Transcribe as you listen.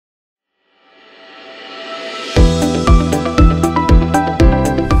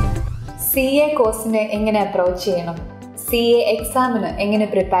CA കോഴ്സിനെ എങ്ങനെ approach ചെയ്യണം, CA എക്സാമിന് എങ്ങനെ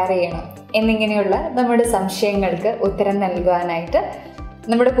പ്രിപ്പയർ ചെയ്യണം എന്നിങ്ങനെയുള്ള നമ്മുടെ സംശയങ്ങൾക്ക് ഉത്തരം നൽകുവാനായിട്ട്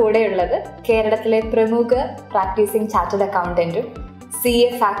നമ്മുടെ കൂടെയുള്ളത് കേരളത്തിലെ പ്രമുഖ പ്രാക്ടീസിംഗ് ചാർട്ടേഡ് അക്കൗണ്ടന്റും CA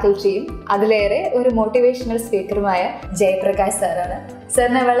ഫാക്കൽറ്റിയും അതിലേറെ ഒരു മോട്ടിവേഷണൽ സ്പീക്കറുമായ ജയപ്രകാശ് സാറാണ്.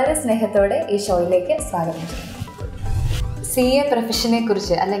 സാറിനെ വളരെ സ്നേഹത്തോടെ ഈ ഷോയിലേക്ക് സ്വാഗതം ചെയ്യുന്നു. CA പ്രൊഫഷനെ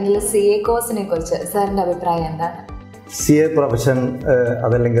കുറിച്ച് അല്ലെങ്കിൽ CA കോഴ്സിനെ കുറിച്ച് സാറിൻ്റെ അഭിപ്രായം എന്താണ്? CA പ്രൊഫഷൻ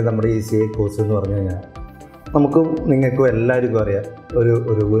അതല്ലെങ്കിൽ നമ്മുടെ ഈ CA കോഴ്സ് എന്ന് പറഞ്ഞു കഴിഞ്ഞാൽ നമുക്കും നിങ്ങൾക്കും എല്ലാവർക്കും അറിയാം,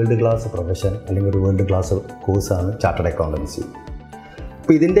 ഒരു വേൾഡ് ക്ലാസ് പ്രൊഫഷൻ അല്ലെങ്കിൽ ഒരു വേൾഡ് ക്ലാസ് കോഴ്സാണ് ചാർട്ടേഡ് അക്കൗണ്ടൻസി.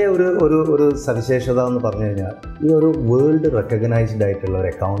 അപ്പോൾ ഇതിൻ്റെ ഒരു സവിശേഷത എന്ന് പറഞ്ഞു കഴിഞ്ഞാൽ ഈ ഒരു വേൾഡ് റെക്കഗ്നൈസ്ഡ് ആയിട്ടുള്ള ഒരു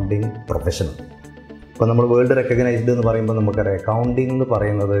അക്കൗണ്ടിങ് പ്രൊഫഷനാണ്. ഇപ്പോൾ നമ്മൾ വേൾഡ് റെക്കഗ്നൈസ്ഡ് എന്ന് പറയുമ്പോൾ നമുക്കറിയാം, അക്കൗണ്ടിങ് എന്ന്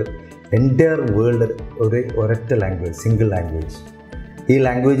പറയുന്നത് എൻറ്റയർ വേൾഡ് ഒരൊറ്റ ലാംഗ്വേജ്, സിംഗിൾ ലാംഗ്വേജ്. ഈ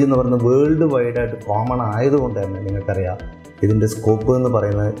ലാംഗ്വേജ് എന്ന് പറയുന്നത് വേൾഡ് വൈഡായിട്ട് കോമൺ ആയതുകൊണ്ട് തന്നെ നിങ്ങൾക്കറിയാം ഇതിൻ്റെ സ്കോപ്പ് എന്ന്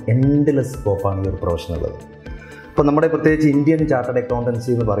പറയുന്നത് എൻഡ്ലെസ് സ്കോപ്പാണ് ഈ ഒരു പ്രൊഫഷനുള്ളത്. ഇപ്പോൾ നമ്മുടെ പ്രത്യേകിച്ച് ഇന്ത്യൻ ചാർട്ടേഡ് അക്കൗണ്ടൻസി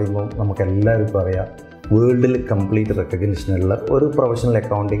എന്ന് പറയുമ്പോൾ നമുക്കെല്ലാവർക്കും അറിയാം, വേൾഡിൽ കംപ്ലീറ്റ് റെക്കഗ്നിഷനുള്ള ഒരു പ്രൊഫഷണൽ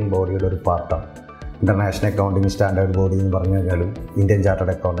അക്കൗണ്ടിങ് ബോഡിയുടെ ഒരു പാർട്ടാണ്. ഇൻ്റർനാഷണൽ അക്കൗണ്ടിങ് സ്റ്റാൻഡേർഡ് ബോഡി എന്ന് പറഞ്ഞു കഴിഞ്ഞാലും ഇന്ത്യൻ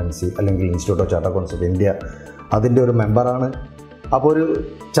ചാർട്ടേഡ് അക്കൗണ്ടൻസി അല്ലെങ്കിൽ institute of chartered accounts of India അതിൻ്റെ ഒരു മെമ്പറാണ്. അപ്പോൾ ഒരു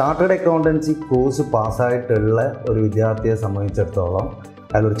ചാർട്ടേഡ് അക്കൗണ്ടൻസി കോഴ്സ് പാസ്സായിട്ടുള്ള ഒരു വിദ്യാർത്ഥിയെ സംബന്ധിച്ചിടത്തോളം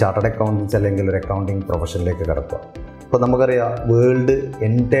അതിലൊരു ചാർട്ടേഡ് അക്കൗണ്ടൻസി അല്ലെങ്കിൽ ഒരു അക്കൗണ്ടിങ് പ്രൊഫഷനിലേക്ക് കടക്കുക. അപ്പോൾ നമുക്കറിയാം,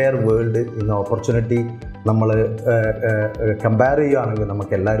 എൻറ്റയർ വേൾഡ് ഇന്ന് ഓപ്പർച്യൂണിറ്റി നമ്മൾ കമ്പയർ ചെയ്യുകയാണെങ്കിൽ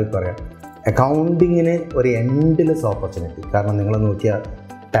നമുക്ക് എല്ലാവർക്കും അറിയാം, അക്കൗണ്ടിങ്ങിന് ഒരു എൻഡ്ലെസ് ഓപ്പർച്യൂണിറ്റി. കാരണം നിങ്ങൾ നോക്കിയാൽ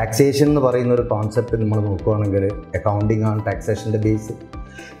ടാക്സേഷൻ എന്ന് പറയുന്ന ഒരു കോൺസെപ്റ്റ് നമ്മൾ നോക്കുകയാണെങ്കിൽ അക്കൗണ്ടിങ് ആണ് ടാക്സേഷൻ്റെ ബേസ്.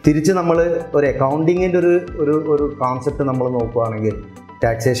 തിരിച്ച് നമ്മൾ ഒരു അക്കൗണ്ടിങ്ങിൻ്റെ ഒരു കോൺസെപ്റ്റ് നമ്മൾ നോക്കുകയാണെങ്കിൽ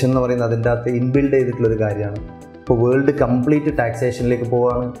ടാക്സേഷൻ എന്ന് പറയുന്നത് അതിൻ്റെ അകത്ത് ഇൻബിൽഡ് ചെയ്തിട്ടുള്ളൊരു കാര്യമാണ്. ഇപ്പോൾ വേൾഡ് കംപ്ലീറ്റ് ടാക്സേഷനിലേക്ക്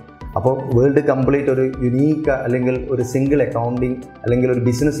പോവുകയാണ്. അപ്പോൾ വേൾഡ് കംപ്ലീറ്റ് ഒരു യുണീക്ക് അല്ലെങ്കിൽ ഒരു സിംഗിൾ അക്കൗണ്ടിങ് അല്ലെങ്കിൽ ഒരു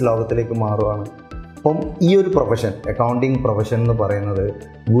ബിസിനസ് ലോകത്തിലേക്ക് മാറുകയാണ്. അപ്പം ഈ ഒരു പ്രൊഫഷൻ, അക്കൗണ്ടിങ് പ്രൊഫഷൻ എന്ന് പറയുന്നത്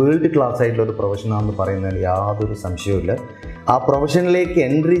വേൾഡ് ക്ലാസ് ആയിട്ടുള്ളൊരു പ്രൊഫഷനാണെന്ന് പറയുന്നതിൽ യാതൊരു സംശയവുമില്ല. ആ പ്രൊഫഷനിലേക്ക്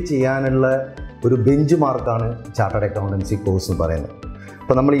എൻട്രി ചെയ്യാനുള്ള ഒരു ബെഞ്ച് മാർക്കാണ് ചാർട്ടേഡ് അക്കൗണ്ടൻസി കോഴ്സ് എന്ന് പറയുന്നത്.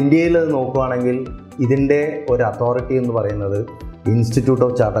 ഇപ്പോൾ നമ്മൾ ഇന്ത്യയിൽ നോക്കുകയാണെങ്കിൽ ഇതിൻ്റെ ഒരു അതോറിറ്റി എന്ന് പറയുന്നത് institute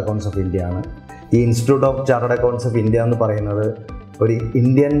of chartered accounts of India ആണ്. ഈ institute of chartered accounts of India എന്ന് പറയുന്നത് ഒരു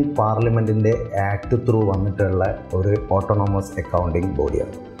ഇന്ത്യൻ പാർലമെൻറ്റിൻ്റെ ആക്ട് ത്രൂ വന്നിട്ടുള്ള ഒരു ഓട്ടോണോമസ് അക്കൗണ്ടിങ്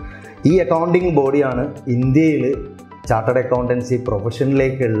ബോഡിയാണ്. ഈ അക്കൗണ്ടിങ് ബോഡിയാണ് ഇന്ത്യയിൽ ചാർട്ടേഡ് അക്കൗണ്ടൻസി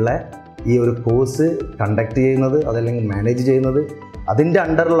പ്രൊഫഷനിലേക്കുള്ള ഈ ഒരു കോഴ്സ് കണ്ടക്ട് ചെയ്യുന്നത്, അതല്ലെങ്കിൽ മാനേജ് ചെയ്യുന്നത്. അതിൻ്റെ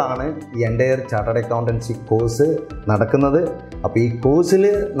അണ്ടറിലാണ് ഈ എൻ്റയർ ചാർട്ടേഡ് അക്കൗണ്ടൻസി കോഴ്സ് നടക്കുന്നത്. അപ്പോൾ ഈ കോഴ്സിൽ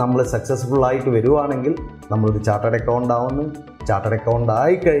നമ്മൾ സക്സസ്ഫുള്ളായിട്ട് വരുവാണെങ്കിൽ നമ്മളൊരു ചാർട്ടേഡ് അക്കൗണ്ട് ആവുന്നു. ചാർട്ടേഡ് അക്കൗണ്ട്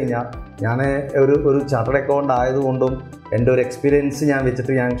ആയിക്കഴിഞ്ഞാൽ ഞാൻ ഒരു ചാർട്ടേഡ് അക്കൗണ്ട് ആയതുകൊണ്ടും എൻ്റെ ഒരു എക്സ്പീരിയൻസ് ഞാൻ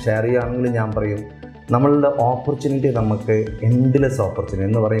വെച്ചിട്ട് ഞാൻ ഷെയർ ചെയ്യുകയാണെങ്കിൽ ഞാൻ പറയും, നമ്മളുടെ ഓപ്പർച്യൂണിറ്റി നമുക്ക് എൻഡ്ലെസ് ഓപ്പർച്യൂണിറ്റി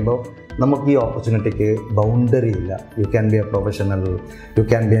എന്ന് പറയുമ്പോൾ നമുക്ക് ഈ ഓപ്പർച്യൂണിറ്റിക്ക് ബൗണ്ടറി ഇല്ല. You can be A professional, you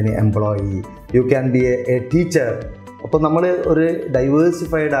can be N employee, you can be A teacher. അപ്പോൾ നമ്മൾ ഒരു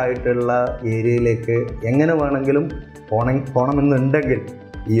ഡൈവേഴ്സിഫൈഡ് ആയിട്ടുള്ള ഏരിയയിലേക്ക് എങ്ങനെ വേണമെങ്കിലും പോകണമെന്നുണ്ടെങ്കിൽ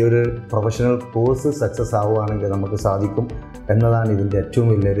ഈ ഒരു പ്രൊഫഷണൽ കോഴ്സ് സക്സസ് ആവുകയാണെങ്കിൽ നമുക്ക് സാധിക്കും എന്നതാണ് ഇതിൻ്റെ ഏറ്റവും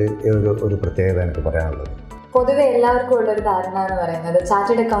വലിയൊരു പ്രത്യേകത എനിക്ക് പറയാനുള്ളത്. പൊതുവെ എല്ലാവർക്കും ഉള്ളൊരു ധാരണ എന്ന് പറയുന്നത്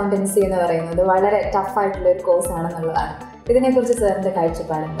ചാർട്ടേഡ് അക്കൗണ്ടൻസി എന്ന് പറയുന്നത് വളരെ ടഫായിട്ടുള്ള ഒരു കോഴ്സാണെന്നുള്ളതാണ്. ഇതിനെക്കുറിച്ച് സാറിൻ്റെ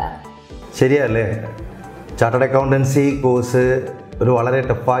കാഴ്ചപ്പാട് എന്താണ്? ശരിയല്ലേ? ചാർട്ടേഡ് അക്കൗണ്ടൻസി കോഴ്സ് ഒരു വളരെ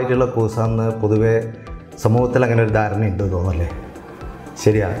ടഫായിട്ടുള്ള കോഴ്സാണെന്ന് പൊതുവേ സമൂഹത്തിൽ അങ്ങനെ ഒരു ധാരണ ഉണ്ട് തോന്നല്ലേ?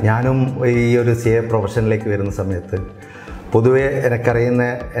 ശരിയാ. ഞാനും ഈ ഒരു CA പ്രൊഫഷനിലേക്ക് വരുന്ന സമയത്ത് പൊതുവേ എനിക്കറിയുന്ന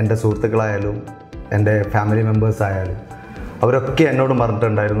എൻ്റെ സുഹൃത്തുക്കളായാലും എൻ്റെ ഫാമിലി മെമ്പേഴ്സായാലും അവരൊക്കെ എന്നോട്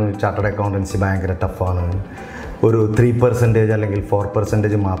പറഞ്ഞിട്ടുണ്ടായിരുന്നു, ചാർട്ടേഡ് അക്കൗണ്ടൻസി ഭയങ്കര ടഫാണ്, ഒരു 3% അല്ലെങ്കിൽ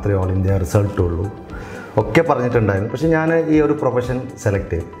 4% മാത്രമേ ഓൾ ഇന്ത്യ റിസൾട്ട് ഉള്ളൂ ഒക്കെ പറഞ്ഞിട്ടുണ്ടായിരുന്നു. പക്ഷേ ഞാൻ ഈ ഒരു പ്രൊഫഷൻ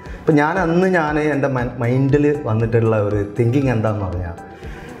സെലക്ട് ചെയ്തു. അപ്പോൾ ഞാൻ എൻ്റെ മൈൻഡിൽ വന്നിട്ടുള്ള ഒരു തിങ്കിങ് എന്താണെന്ന് പറഞ്ഞാൽ,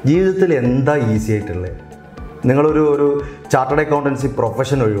 ജീവിതത്തിൽ എന്താ ഈസി ആയിട്ടുള്ളത്? നിങ്ങളൊരു ചാർട്ടേഡ് അക്കൗണ്ടൻസി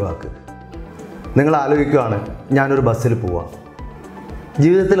പ്രൊഫഷൻ ഒഴിവാക്കുക. നിങ്ങൾ ആലോചിക്കുകയാണ്, ഞാനൊരു ബസ്സിൽ പോവാം,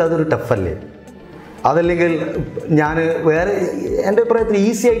 ജീവിതത്തിൽ അതൊരു ടഫല്ലേ? അതല്ലെങ്കിൽ ഞാൻ വേറെ എൻ്റെ അഭിപ്രായത്തിൽ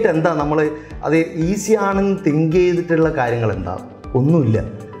ഈസി ആയിട്ട് എന്താ നമ്മൾ അത് ഈസി ആണെന്ന് തിങ്ക് ചെയ്തിട്ടുള്ള കാര്യങ്ങൾ എന്താ? ഒന്നുമില്ല.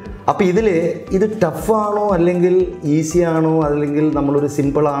 അപ്പോൾ ഇത് ടഫാണോ അല്ലെങ്കിൽ ഈസിയാണോ അല്ലെങ്കിൽ നമ്മളൊരു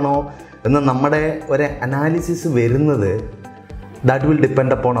സിമ്പിളാണോ എന്ന് നമ്മുടെ ഒരു അനാലിസിസ് വരുന്നത് that will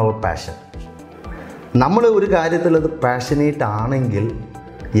depend upon our passion. നമ്മൾ ഒരു കാര്യത്തിൽ അത് പാഷനേറ്റ് ആണെങ്കിൽ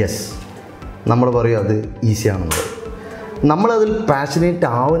യെസ് നമ്മൾ പറയും അത് ഈസിയാണെന്ന്. നമ്മളതിൽ പാഷനേറ്റ്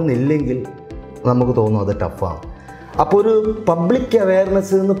ആവുന്നില്ലെങ്കിൽ നമുക്ക് തോന്നും അത് ടഫാണ്. അപ്പോൾ ഒരു പബ്ലിക്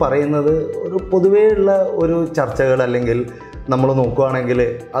അവയർനെസ് എന്ന് പറയുന്നത് ഒരു പൊതുവെയുള്ള ഒരു ചർച്ചകൾ അല്ലെങ്കിൽ നമ്മൾ നോക്കുകയാണെങ്കിൽ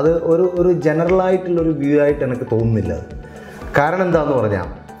അത് ഒരു ജനറലായിട്ടുള്ളൊരു വ്യൂ ആയിട്ട് എനിക്ക് തോന്നുന്നില്ല. കാരണം എന്താണെന്ന് പറഞ്ഞാൽ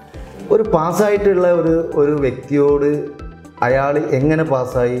ഒരു പാസ്സായിട്ടുള്ള ഒരു വ്യക്തിയോട് അയാൾ എങ്ങനെ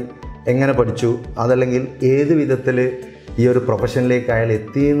പാസ്സായി, എങ്ങനെ പഠിച്ചു, അതല്ലെങ്കിൽ ഏത് വിധത്തിൽ ഈ ഒരു പ്രൊഫഷനിലേക്ക് അയാൾ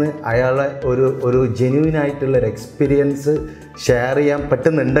എത്തിയെന്ന് അയാളെ ഒരു ജെന്യുവിനായിട്ടുള്ളൊരു എക്സ്പീരിയൻസ് ഷെയർ ചെയ്യാൻ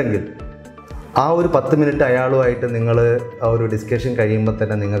പറ്റുന്നുണ്ടെങ്കിൽ ആ ഒരു 10 മിനിറ്റ് അയാളുമായിട്ട് നിങ്ങൾ ആ ഒരു ഡിസ്കഷൻ കഴിയുമ്പോൾ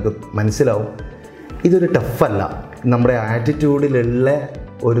തന്നെ നിങ്ങൾക്ക് മനസ്സിലാവും ഇതൊരു ടഫല്ല. നമ്മുടെ ആറ്റിറ്റ്യൂഡിലുള്ള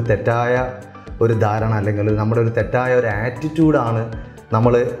ഒരു തെറ്റായ ഒരു ധാരണ അല്ലെങ്കിൽ നമ്മുടെ ഒരു തെറ്റായ ഒരു ആറ്റിറ്റ്യൂഡാണ്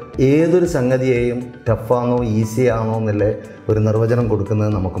നമ്മൾ ഏതൊരു സംഗതിയെയും ടഫാണോ ഈസിയാണോ എന്നുള്ള ഒരു നിർവചനം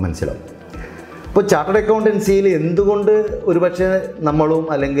കൊടുക്കുന്നത് നമുക്ക് മനസ്സിലാവും. ഇപ്പോൾ ചാർട്ടേഡ് അക്കൗണ്ടൻസിയിൽ എന്തുകൊണ്ട് ഒരുപക്ഷെ നമ്മളും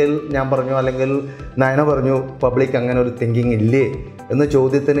അല്ലെങ്കിൽ ഞാൻ പറഞ്ഞു അല്ലെങ്കിൽ നയന പറഞ്ഞു പബ്ലിക് അങ്ങനെ ഒരു തിങ്കിങ് ഇല്ലേ എന്ന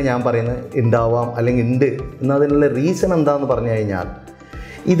ചോദ്യത്തിന് ഞാൻ പറയുന്നത് ഉണ്ടാവാം അല്ലെങ്കിൽ ഉണ്ട് എന്നതിനുള്ള റീസൺ എന്താണെന്ന് പറഞ്ഞു കഴിഞ്ഞാൽ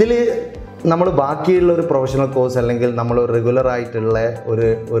ഇതിൽ നമ്മൾ ബാക്കിയുള്ള ഒരു പ്രൊഫഷണൽ കോഴ്സ് അല്ലെങ്കിൽ നമ്മൾ റെഗുലറായിട്ടുള്ള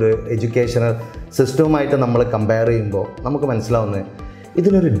ഒരു എഡ്യൂക്കേഷണൽ സിസ്റ്റവുമായിട്ട് നമ്മൾ കമ്പയർ ചെയ്യുമ്പോൾ നമുക്ക് മനസ്സിലാവുന്നത്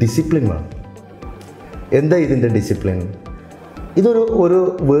ഇതിനൊരു ഡിസിപ്ലിൻ വേണം. എന്താ ഇതിൻ്റെ ഡിസിപ്ലിൻ? ഇതൊരു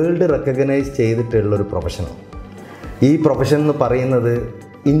വേൾഡ് റെക്കഗ്നൈസ് ചെയ്തിട്ടുള്ളൊരു പ്രൊഫഷനാണ്. ഈ പ്രൊഫഷൻ എന്ന് പറയുന്നത്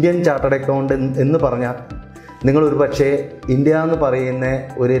ഇന്ത്യൻ ചാർട്ടേഡ് അക്കൗണ്ടൻറ്റ് എന്ന് പറഞ്ഞാൽ നിങ്ങളൊരു പക്ഷേ ഇന്ത്യ എന്ന് പറയുന്ന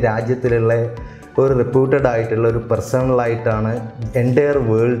ഒരു രാജ്യത്തിലുള്ള ഒരു റെപ്യൂട്ടഡ് ആയിട്ടുള്ള ഒരു പേഴ്സണലായിട്ടാണ് എൻ്റയർ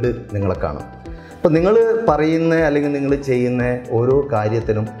വേൾഡ് നിങ്ങളെ കാണും. അപ്പോൾ നിങ്ങൾ പറയുന്ന അല്ലെങ്കിൽ നിങ്ങൾ ചെയ്യുന്ന ഓരോ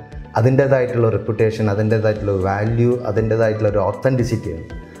കാര്യത്തിനും അതിൻ്റേതായിട്ടുള്ള റെപ്യൂട്ടേഷൻ, അതിൻ്റേതായിട്ടുള്ള വാല്യൂ, അതിൻ്റേതായിട്ടുള്ള ഒരു ഓത്തൻറ്റിസിറ്റിയാണ്.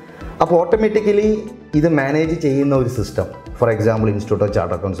 അപ്പോൾ ഓട്ടോമാറ്റിക്കലി ഇത് മാനേജ് ചെയ്യുന്ന ഒരു system, for example institute of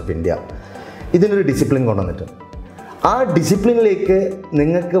chartered accounts of India, ഇതിനൊരു ഡിസിപ്ലിൻ കൊണ്ടുവന്നിട്ടുണ്ട്. ആ ഡിസിപ്ലിനിലേക്ക്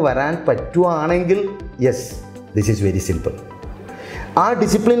നിങ്ങൾക്ക് വരാൻ പറ്റുവാണെങ്കിൽ yes, this is very simple. ആ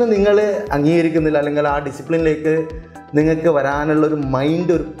ഡിസിപ്ലിനെ നിങ്ങൾ അംഗീകരിക്കുന്നില്ല അല്ലെങ്കിൽ ആ ഡിസിപ്ലിനിലേക്ക് നിങ്ങൾക്ക് വരാനുള്ളൊരു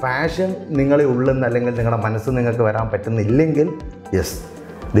മൈൻഡ്, ഒരു പാഷൻ നിങ്ങളെ ഉള്ളിൽ അല്ലെങ്കിൽ നിങ്ങളുടെ മനസ്സ് നിങ്ങൾക്ക് വരാൻ പറ്റുന്നില്ലെങ്കിൽ yes,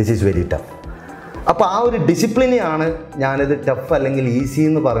 this is very tough. അപ്പോൾ ആ ഒരു ഡിസിപ്ലിനെയാണ് ഞാനിത് ടഫ് അല്ലെങ്കിൽ ഈസി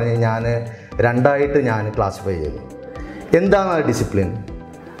എന്ന് പറഞ്ഞ് ഞാൻ രണ്ടായിട്ട് ഞാൻ ക്ലാസിഫൈ ചെയ്തു. എന്താണ് ആ ഡിസിപ്ലിൻ?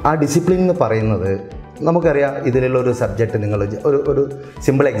 ആ ഡിസിപ്ലിൻ എന്ന് പറയുന്നത് നമുക്കറിയാം. ഇതിലുള്ള ഒരു സബ്ജക്റ്റ് നിങ്ങൾ ഒരു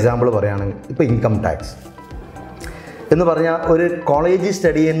സിമ്പിൾ എക്സാമ്പിൾ പറയുകയാണെങ്കിൽ ഇപ്പോൾ ഇൻകം ടാക്സ് എന്ന് പറഞ്ഞാൽ ഒരു കോളേജ്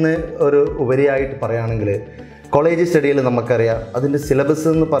സ്റ്റഡിയെന്ന് ഒരു ഉപരിയായിട്ട് പറയുകയാണെങ്കിൽ കോളേജ് സ്റ്റഡിയിൽ നമുക്കറിയാം അതിൻ്റെ സിലബസ്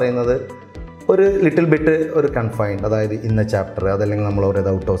എന്ന് പറയുന്നത് ഒരു ലിറ്റിൽ ബിറ്റ് ഒരു കൺഫൈൻഡ്, അതായത് ഇന്ന ചാപ്റ്റർ അതല്ലെങ്കിൽ നമ്മൾ ഒരു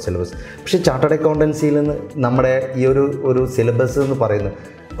ഔട്ട് ഓഫ് സിലബസ്. പക്ഷേ ചാർട്ടേഡ് അക്കൗണ്ടൻസിയിൽ നിന്ന് നമ്മുടെ ഈ ഒരു സിലബസ് എന്ന് പറയുന്നത്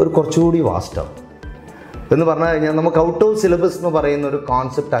ഒരു കുറച്ചുകൂടി വാസ്റ്റാണ്. എന്ന് പറഞ്ഞു കഴിഞ്ഞാൽ നമുക്ക് ഔട്ട് ഓഫ് സിലബസ് എന്ന് പറയുന്ന ഒരു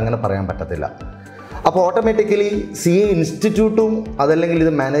കോൺസെപ്റ്റ് അങ്ങനെ പറയാൻ പറ്റത്തില്ല. അപ്പോൾ ഓട്ടോമാറ്റിക്കലി CA ഇൻസ്റ്റിറ്റ്യൂട്ടും അതല്ലെങ്കിൽ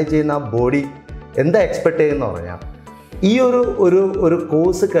ഇത് മാനേജ് ചെയ്യുന്ന ആ ബോഡി എന്താ എക്സ്പെക്റ്റ് ചെയ്യുന്നത് പറഞ്ഞാൽ ഈ ഒരു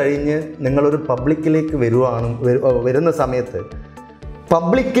കോഴ്സ് കഴിഞ്ഞ് നിങ്ങളൊരു പബ്ലിക്കിലേക്ക് വരുന്ന സമയത്ത്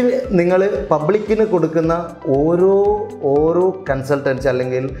പബ്ലിക്കിന് കൊടുക്കുന്ന ഓരോ കൺസൾട്ടൻസി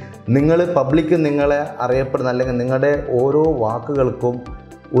അല്ലെങ്കിൽ പബ്ലിക്ക് നിങ്ങളെ അറിയപ്പെടുന്ന അല്ലെങ്കിൽ നിങ്ങളുടെ ഓരോ വാക്കുകൾക്കും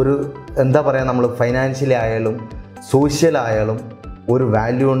ഒരു എന്താ പറയുക, നമ്മൾ ഫൈനാൻഷ്യലി ആയാലും സോഷ്യലായാലും ഒരു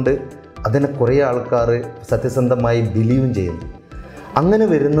വാല്യൂ ഉണ്ട്. അതിനെ കുറേ ആൾക്കാർ സത്യസന്ധമായി ബിലീവും ചെയ്യുന്നു. അങ്ങനെ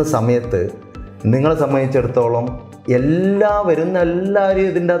വരുന്ന സമയത്ത് നിങ്ങളെ സംബന്ധിച്ചിടത്തോളം വരുന്ന എല്ലാവരെയും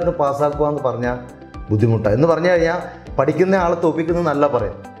ഇതിൻ്റെ അകത്ത് പാസ്സാക്കുക എന്ന് പറഞ്ഞാൽ ബുദ്ധിമുട്ടാണ്. എന്ന് പറഞ്ഞു കഴിഞ്ഞാൽ പഠിക്കുന്ന ആളെ തോപ്പിക്കുന്നത് നല്ല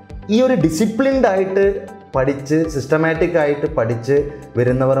പറയാം. ഈ ഒരു ഡിസിപ്ലിൻഡ് ആയിട്ട് പഠിച്ച് സിസ്റ്റമാറ്റിക് ആയിട്ട് പഠിച്ച്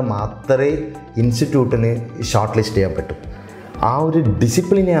വരുന്നവരെ മാത്രമേ ഇൻസ്റ്റിറ്റ്യൂട്ടിന് ഷോർട്ട് ലിസ്റ്റ് ചെയ്യാൻ പറ്റൂ. ആ ഒരു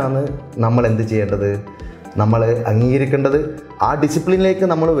ഡിസിപ്ലിനെയാണ് നമ്മൾ എന്ത് ചെയ്യേണ്ടത്, നമ്മൾ അംഗീകരിക്കേണ്ടത്. ആ ഡിസിപ്ലിനിലേക്ക്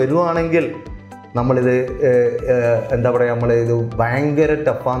നമ്മൾ വരുവാണെങ്കിൽ നമ്മളിത് എന്താ പറയുക, നമ്മളിത് ഭയങ്കര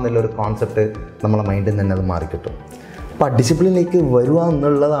ടഫാന്നുള്ളൊരു കോൺസെപ്റ്റ് നമ്മളെ മൈൻഡിൽ തന്നെ അത് മാറിക്കിട്ടും. അപ്പോൾ ആ ഡിസിപ്ലിനിലേക്ക് വരിക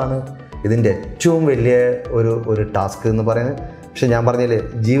എന്നുള്ളതാണ് ഇതിൻ്റെ ഏറ്റവും വലിയ ഒരു ടാസ്ക് എന്ന് പറയുന്നത്. പക്ഷെ ഞാൻ പറഞ്ഞില്ലേ,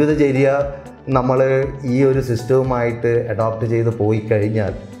 ജീവിതചര്യ നമ്മൾ ഈ ഒരു സിസ്റ്റവുമായിട്ട് അഡോപ്റ്റ് ചെയ്ത് പോയി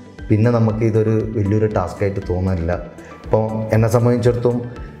കഴിഞ്ഞാൽ പിന്നെ നമുക്ക് ഇതൊരു വലിയൊരു ടാസ്ക്കായിട്ട് തോന്നാനില്ല. ഇപ്പോൾ എന്നെ സംബന്ധിച്ചിടത്തോളം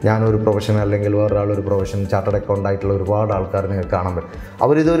ഞാനൊരു പ്രൊഫഷൻ അല്ലെങ്കിൽ വേറൊരാളൊരു പ്രൊഫഷൻ ചാർട്ടേഡ് അക്കൗണ്ട് ആയിട്ടുള്ള ഒരുപാട് ആൾക്കാർ നിങ്ങൾക്ക് കാണാൻ പറ്റും.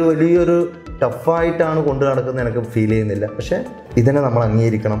 അവരിതൊരു വലിയൊരു ടഫായിട്ടാണ് കൊണ്ടു നടക്കുന്നത് എനിക്ക് ഫീൽ ചെയ്യുന്നില്ല. പക്ഷേ ഇതിനെ നമ്മൾ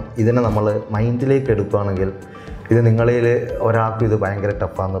അംഗീകരിക്കണം. ഇതിനെ നമ്മൾ മൈൻഡിലേക്ക് എടുക്കുകയാണെങ്കിൽ ഇത് നിങ്ങളിൽ ഒരാൾക്കും ഇത് ഭയങ്കര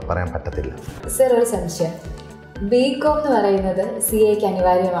ടഫാന്ന് പറയാൻ പറ്റത്തില്ല. സർ, ഒരു സംശയം, BCom എന്ന് പറയുന്നത് CAക്ക്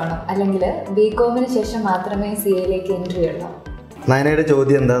അനിവാര്യമാണോ, അല്ലെങ്കിൽ BComന് ശേഷം മാത്രമേ CAയിലേക്ക് എൻട്രി ഉള്ളൂ? നയനയുടെ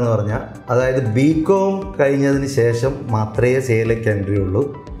ചോദ്യം എന്താണെന്ന് പറഞ്ഞാൽ, അതായത് BCom കഴിഞ്ഞതിന് ശേഷം മാത്രമേ CAയിലേക്ക് എൻട്രി ഉള്ളൂ,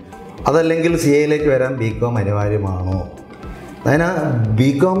 അതല്ലെങ്കിൽ CAയിലേക്ക് വരാൻ BCom അനിവാര്യമാണോ? നയന,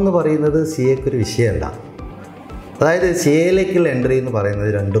 BCom എന്ന് പറയുന്നത് CAക്കൊരു വിഷയമല്ല. അതായത് CAയിലേക്കുള്ള എൻട്രി എന്ന്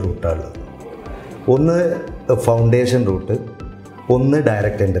പറയുന്നത് 2 റൂട്ടാണ്. ഒന്ന് ഫൗണ്ടേഷൻ റൂട്ട്, ഒന്ന്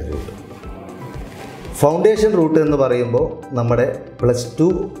direct entry root. Foundation root എന്ന് പറയുമ്പോൾ നമ്മുടെ +2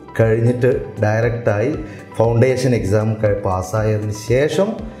 കഴിഞ്ഞിട്ട് ഡയറക്റ്റായി ഫൗണ്ടേഷൻ എക്സാം പാസ്സായതിന് ശേഷം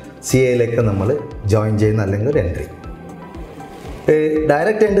CAയിലേക്ക് നമ്മൾ ജോയിൻ ചെയ്യുന്ന അല്ലെങ്കിൽ ഒരു എൻട്രി.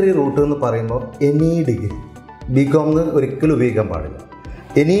 ഡയറക്റ്റ് എൻട്രി റൂട്ട് എന്ന് പറയുമ്പോൾ എനി ഡിഗ്രി ബികോം എന്ന് ഒരിക്കലും ഉപയോഗിക്കാൻ പാടില്ല.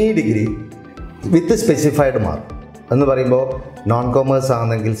 Any degree with specified mark എന്ന് പറയുമ്പോൾ നോൺ കൊമേഴ്സ്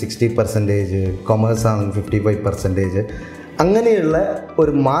ആണെങ്കിൽ 60%, കൊമേഴ്സ് ആണെങ്കിൽ 55%, അങ്ങനെയുള്ള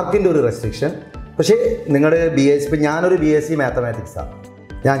ഒരു മാർക്കിൻ്റെ ഒരു റെസ്ട്രിക്ഷൻ. പക്ഷേ നിങ്ങളുടെ ഇപ്പം ഞാനൊരു BSc മാത്തമാറ്റിക്സാണ്,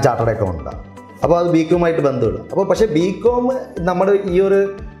 ഞാൻ ചാർട്ടേഡ് അക്കൗണ്ടൻ്റാണ്, അപ്പോൾ അത് ബികോമായിട്ട് ബന്ധമുള്ള. അപ്പോൾ പക്ഷേ ബികോം നമ്മുടെ ഈ ഒരു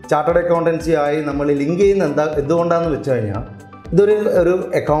ചാർട്ടേഡ് അക്കൗണ്ടൻസി ആയി നമ്മൾ ലിങ്ക് ചെയ്യുന്ന എന്തുകൊണ്ടാണെന്ന് വെച്ച് കഴിഞ്ഞാൽ ഇതൊരു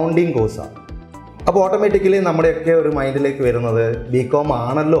അക്കൗണ്ടിങ് കോഴ്സാണ്. അപ്പോൾ ഓട്ടോമാറ്റിക്കലി നമ്മുടെയൊക്കെ ഒരു മൈൻഡിലേക്ക് വരുന്നത് ബികോം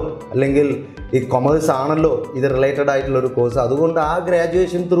ആണല്ലോ, അല്ലെങ്കിൽ ഈ കൊമേഴ്സ് ആണല്ലോ ഇത് റിലേറ്റഡ് ആയിട്ടുള്ളൊരു കോഴ്സ്, അതുകൊണ്ട് ആ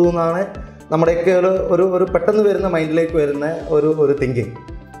ഗ്രാജുവേഷൻ ത്രൂ എന്നാണ് നമ്മുടെയൊക്കെ ഒരു പെട്ടെന്ന് വരുന്ന മൈൻഡിലേക്ക് വരുന്ന ഒരു തിങ്കിങ്.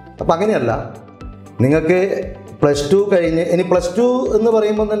 അപ്പോൾ അങ്ങനെയല്ല. നിങ്ങൾക്ക് +2 കഴിഞ്ഞ് ഇനി +2 എന്ന്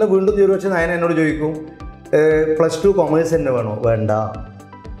പറയുമ്പോൾ തന്നെ വീണ്ടും ഒരുപക്ഷെ ഞാൻ എന്നോട് ചോദിക്കും, +2 കൊമേഴ്സ് തന്നെ വേണോ? വേണ്ട.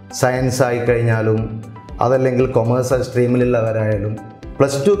 സയൻസ് ആയി കഴിഞ്ഞാലും അതല്ലെങ്കിൽ കൊമേഴ്സ് സ്ട്രീമിലുള്ളവരായാലും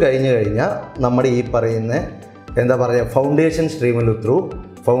 +2 കഴിഞ്ഞ് കഴിഞ്ഞാൽ നമ്മുടെ ഈ പറയുന്ന എന്താ പറയുക ഫൗണ്ടേഷൻ സ്ട്രീമിൽ ത്രൂ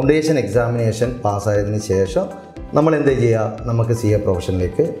ഫൗണ്ടേഷൻ എക്സാമിനേഷൻ പാസ്സായതിനു ശേഷം നമ്മൾ എന്ത് ചെയ്യുക, നമുക്ക് CA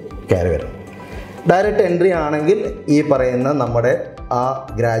പ്രൊഫഷനിലേക്ക് കയറി വരാം. ഡയറക്റ്റ് എൻട്രി ആണെങ്കിൽ ഈ പറയുന്ന നമ്മുടെ ആ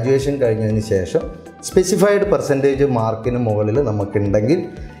ഗ്രാജുവേഷൻ കഴിഞ്ഞതിന് ശേഷം സ്പെസിഫൈഡ് പെർസെൻറ്റേജ് മാർക്കിന് മുകളിൽ നമുക്കുണ്ടെങ്കിൽ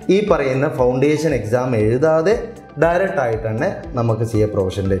ഈ പറയുന്ന ഫൗണ്ടേഷൻ എക്സാം എഴുതാതെ ഡയറക്റ്റായിട്ട് തന്നെ നമുക്ക് CA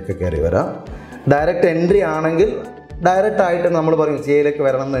പ്രൊഫഷനിലേക്ക് കയറി വരാം. ഡയറക്റ്റ് എൻട്രി ആണെങ്കിൽ ഡയറക്റ്റായിട്ട് നമ്മൾ പറയും CAയിലേക്ക്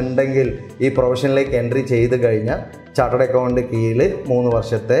വരണം എന്നുണ്ടെങ്കിൽ ഈ പ്രൊഫഷനിലേക്ക് എൻട്രി ചെയ്ത് കഴിഞ്ഞാൽ ചാർട്ടേഡ് അക്കൗണ്ട് കീഴിൽ 3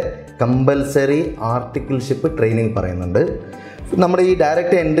 വർഷത്തെ കമ്പൽസറി ആർട്ടിക്കിൾഷിപ്പ് ട്രെയിനിങ് പറയുന്നുണ്ട്. നമ്മുടെ ഈ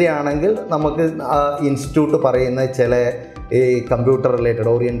ഡയറക്റ്റ് എൻട്രി ആണെങ്കിൽ നമുക്ക് ഇൻസ്റ്റിറ്റ്യൂട്ട് പറയുന്ന ചില ഈ കമ്പ്യൂട്ടർ റിലേറ്റഡ്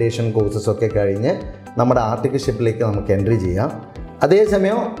ഓറിയൻറ്റേഷൻ കോഴ്സസൊക്കെ കഴിഞ്ഞ് നമ്മുടെ ആർട്ടിക്കിൾഷിപ്പിലേക്ക് നമുക്ക് എൻട്രി ചെയ്യാം.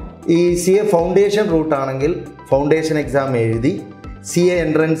 അതേസമയം ഈ CA ഫൗണ്ടേഷൻ റൂട്ടാണെങ്കിൽ ഫൗണ്ടേഷൻ എക്സാം എഴുതി CA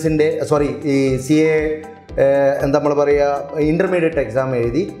എൻട്രൻസിൻ്റെ ഈ CA എന്താ നമ്മൾ പറയുക ഇൻ്റർമീഡിയറ്റ് എക്സാം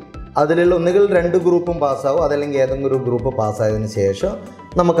എഴുതി അതിലുള്ള ഒന്നുകിൽ 2 ഗ്രൂപ്പും പാസ്സാവും, അതല്ലെങ്കിൽ ഏതെങ്കിലും ഒരു ഗ്രൂപ്പ് പാസ്സായതിനു ശേഷം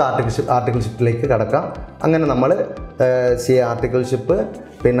നമുക്ക് ആർട്ടിക്കിൾഷിപ്പിലേക്ക് കടക്കാം. അങ്ങനെ നമ്മൾ CA ആർട്ടിക്കിൾഷിപ്പ്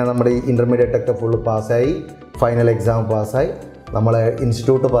പിന്നെ നമ്മുടെ ഈ ഇൻ്റർമീഡിയറ്റ് ഒക്കെ ഫുള്ള് പാസ്സായി ഫൈനൽ എക്സാം പാസ്സായി നമ്മളെ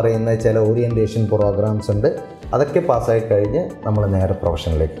ഇൻസ്റ്റിറ്റ്യൂട്ട് പറയുന്ന ചില ഓറിയൻറ്റേഷൻ പ്രോഗ്രാംസ് ഉണ്ട്, അതൊക്കെ പാസ്സായി കഴിഞ്ഞ് നമ്മൾ നേരെ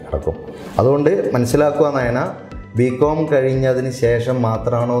പ്രൊഫഷനിലേക്ക് കടക്കും. അതുകൊണ്ട് മനസ്സിലാക്കുക നയന, ബികോം കഴിഞ്ഞതിന് ശേഷം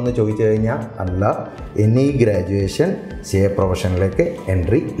മാത്രമാണോ എന്ന് ചോദിച്ചു കഴിഞ്ഞാൽ അല്ല, എനി ഗ്രാജുവേഷൻ CA പ്രൊഫഷനിലേക്ക്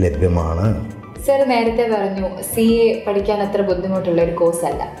എൻട്രി ലഭ്യമാണ്. സർ നേരത്തെ പറഞ്ഞു CA പഠിക്കാൻ അത്ര ബുദ്ധിമുട്ടുള്ള ഒരു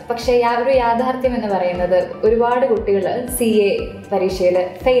കോഴ്സല്ല. പക്ഷേ ഒരു യാഥാർത്ഥ്യം എന്ന് പറയുന്നത് ഒരുപാട് കുട്ടികൾ CA പരീക്ഷയിൽ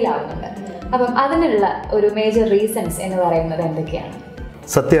ഫെയിൽ ആവുന്നുണ്ട്. അപ്പം അതിനുള്ള ഒരു മേജർ റീസൺസ് എന്ന് പറയുന്നത് എന്തൊക്കെയാണ്?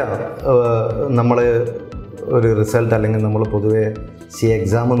 നമ്മൾ ഒരു റിസൾട്ട് അല്ലെങ്കിൽ നമ്മൾ പൊതുവേ CA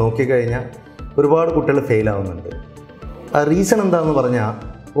എക്സാം നോക്കിക്കഴിഞ്ഞാൽ ഒരുപാട് കുട്ടികൾ ഫെയിൽ ആവുന്നുണ്ട്. ആ റീസൺ എന്താണെന്ന് പറഞ്ഞാൽ,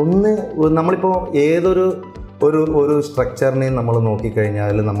 ഒന്ന് നമ്മളിപ്പോൾ ഏതൊരു ഒരു സ്ട്രക്ചറിനെയും നമ്മൾ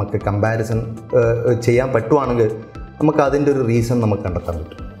നോക്കിക്കഴിഞ്ഞാൽ നമുക്ക് കമ്പാരിസൺ ചെയ്യാൻ പറ്റുവാണെങ്കിൽ നമുക്ക് അതിൻ്റെ ഒരു റീസൺ നമുക്ക് കണ്ടെത്താൻ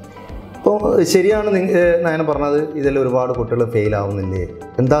പറ്റും. അപ്പോൾ ശരിയാണ് ഞാൻ പറഞ്ഞത്, ഇതിൽ ഒരുപാട് കുട്ടികൾ ഫെയിൽ ആവുന്നില്ലേ,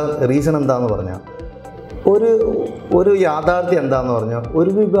 റീസൺ എന്താണെന്ന് പറഞ്ഞാൽ ഒരു യാഥാർത്ഥ്യം എന്താണെന്ന് പറഞ്ഞാൽ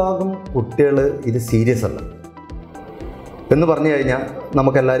ഒരു വിഭാഗം കുട്ടികൾ ഇത് സീരിയസ് അല്ല എന്ന് പറഞ്ഞു കഴിഞ്ഞാൽ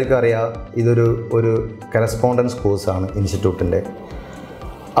നമുക്കെല്ലാവർക്കും അറിയാം ഒരു കറസ്പോണ്ടൻസ് കോഴ്സാണ് ഇൻസ്റ്റിറ്റ്യൂട്ടിൻ്റെ.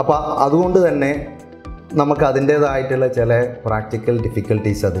 അപ്പോൾ അതുകൊണ്ട് തന്നെ നമുക്ക് അതിൻ്റേതായിട്ടുള്ള ചില പ്രാക്ടിക്കൽ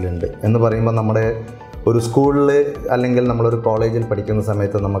ഡിഫിക്കൽട്ടീസ് അതിലുണ്ട്. എന്ന് പറയുമ്പോൾ നമ്മുടെ ഒരു സ്കൂളിൽ അല്ലെങ്കിൽ നമ്മളൊരു കോളേജിൽ പഠിക്കുന്ന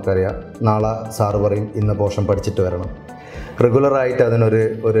സമയത്ത് നമുക്കറിയാം നാളെ സാറ് പറയും ഇന്ന പോർഷൻ പഠിച്ചിട്ട് വരണം. റെഗുലറായിട്ട്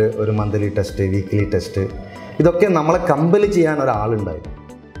അതിനൊരു മന്ത്ലി ടെസ്റ്റ്, വീക്ക്ലി ടെസ്റ്റ്, ഇതൊക്കെ നമ്മളെ കമ്പൽ ചെയ്യാൻ ഒരാളുണ്ടായി.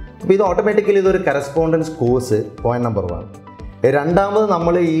 അപ്പോൾ ഇത് ഓട്ടോമാറ്റിക്കലി ഇതൊരു കറസ്പോണ്ടൻസ് കോഴ്സ്, പോയിന്റ് നമ്പർ 1. രണ്ടാമത്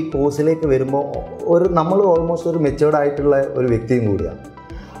നമ്മൾ ഈ കോഴ്സിലേക്ക് വരുമ്പോൾ നമ്മൾ ഓൾമോസ്റ്റ് ഒരു മെച്ചുവേർഡ് ആയിട്ടുള്ള ഒരു വ്യക്തിയും കൂടിയാണ്.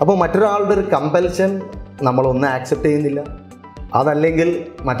 അപ്പോൾ മറ്റൊരാളുടെ ഒരു കമ്പൽഷൻ നമ്മളൊന്നും ആക്സെപ്റ്റ് ചെയ്യുന്നില്ല, അതല്ലെങ്കിൽ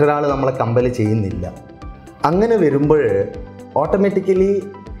മറ്റൊരാൾ നമ്മളെ കമ്പൽ ചെയ്യുന്നില്ല. അങ്ങനെ വരുമ്പോൾ ഓട്ടോമാറ്റിക്കലി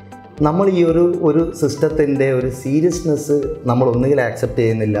നമ്മൾ ഈ ഒരു സിസ്റ്റത്തിൻ്റെ ഒരു സീരിയസ്നെസ് നമ്മൾ ഒന്നുകിൽ ആക്സെപ്റ്റ്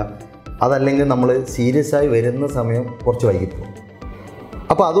ചെയ്യുന്നില്ല, അതല്ലെങ്കിൽ നമ്മൾ സീരിയസ് ആയി വരുന്ന സമയം കുറച്ച് വൈകിപ്പോകും.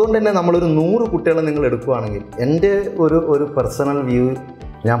 അപ്പോൾ അതുകൊണ്ട് തന്നെ നമ്മളൊരു 100 കുട്ടികളെ നിങ്ങൾ എടുക്കുകയാണെങ്കിൽ, എൻ്റെ ഒരു പേഴ്സണൽ വ്യൂ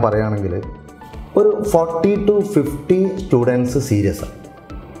ഞാൻ പറയുകയാണെങ്കിൽ ഒരു 40 to 50 സ്റ്റുഡൻസ് സീരിയസ് ആണ്,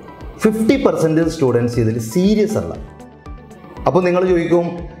 50% സ്റ്റുഡൻസ് ഇതിൽ സീരിയസ് അല്ല. അപ്പോൾ നിങ്ങൾ ചോദിക്കും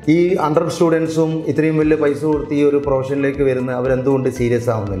ഈ 100 സ്റ്റുഡൻസും ഇത്രയും വലിയ പൈസ കൊടുത്ത് ഈ ഒരു പ്രൊഫഷനിലേക്ക് വരുന്ന അവരെന്തുകൊണ്ട് സീരിയസ്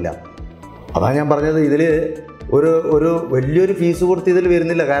ആവുന്നില്ല? അതാണ് ഞാൻ പറഞ്ഞത്, ഇതിൽ ഒരു വലിയൊരു ഫീസ് കൊടുത്ത് ഇതിൽ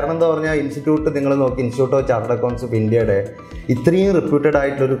വരുന്നില്ല. കാരണം എന്താ പറഞ്ഞാൽ ഇൻസ്റ്റിറ്റ്യൂട്ട് നിങ്ങൾ നോക്കി, institute of chartered accounts of ഇന്ത്യയുടെ ഇത്രയും റെപ്യൂട്ടഡ്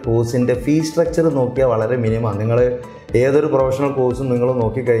ആയിട്ടുള്ളൊരു കോഴ്സിൻ്റെ ഫീസ് സ്ട്രക്ചർ നോക്കിയാൽ വളരെ മിനിമം. നിങ്ങൾ ഏതൊരു പ്രൊഫഷണൽ കോഴ്സും നിങ്ങൾ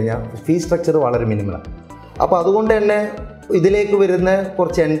നോക്കിക്കഴിഞ്ഞാൽ ഫീസ് സ്ട്രക്ചർ വളരെ മിനിമലാണ്. അപ്പോൾ അതുകൊണ്ട് തന്നെ ഇതിലേക്ക് വരുന്ന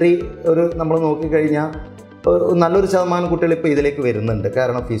കുറച്ച് എൻട്രി നമ്മൾ നോക്കിക്കഴിഞ്ഞാൽ നല്ലൊരു ശതമാനം കുട്ടികൾ ഇപ്പോൾ ഇതിലേക്ക് വരുന്നുണ്ട്,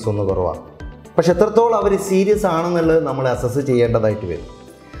 കാരണം ഫീസ് ഒന്ന് കുറവാണ്. പക്ഷെ എത്രത്തോളം അവർ സീരിയസ് ആണെന്നുള്ളത് നമ്മൾ അസസ് ചെയ്യേണ്ടതായിട്ട് വരും.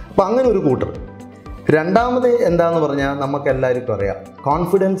 അപ്പോൾ അങ്ങനെ ഒരു കൂട്ടർ. രണ്ടാമത് എന്താണെന്ന് പറഞ്ഞാൽ നമുക്കെല്ലാവർക്കും അറിയാം,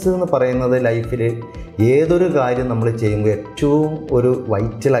 കോൺഫിഡൻസ് എന്ന് പറയുന്നത് ലൈഫിൽ ഏതൊരു കാര്യം നമ്മൾ ചെയ്യുമ്പോൾ ഏറ്റവും ഒരു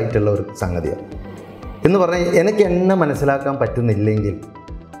വൈറ്റലായിട്ടുള്ള ഒരു സംഗതിയാണ്. എന്ന് പറഞ്ഞാൽ എനിക്ക് എന്നെ മനസ്സിലാക്കാൻ പറ്റുന്നില്ലെങ്കിൽ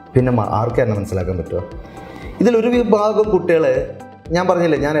പിന്നെ ആർക്കും എന്നെ മനസ്സിലാക്കാൻ പറ്റുമോ? ഇതിലൊരു വിഭാഗം കുട്ടികൾ, ഞാൻ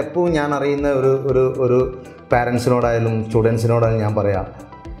പറഞ്ഞില്ലേ, ഞാൻ എപ്പോഴും ഞാൻ അറിയുന്ന ഒരു പാരൻസിനോടായാലും സ്റ്റുഡൻസിനോടായാലും ഞാൻ പറയാം,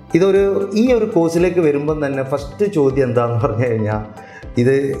 ഈ ഒരു കോഴ്സിലേക്ക് വരുമ്പം തന്നെ ഫസ്റ്റ് ചോദ്യം എന്താണെന്ന് പറഞ്ഞു കഴിഞ്ഞാൽ,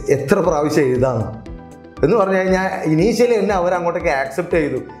 ഇത് എത്ര പ്രാവശ്യം എഴുതാമെന്ന് എന്ന് പറഞ്ഞു കഴിഞ്ഞാൽ ഇനീഷ്യലി എന്നെ അവരങ്ങോട്ടേക്ക് ആക്സെപ്റ്റ്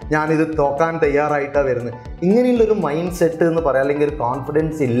ചെയ്തു, ഞാനിത് തോക്കാൻ തയ്യാറായിട്ടാണ് വരുന്നത്. ഇങ്ങനെയുള്ളൊരു മൈൻഡ് സെറ്റ് എന്ന് പറയാം, അല്ലെങ്കിൽ ഒരു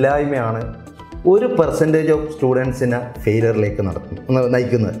കോൺഫിഡൻസ് ഇല്ലായ്മയാണ് ഒരു പെർസെൻറ്റേജ് ഓഫ് സ്റ്റുഡൻസിനെ ഫെയിലിയറിലേക്ക്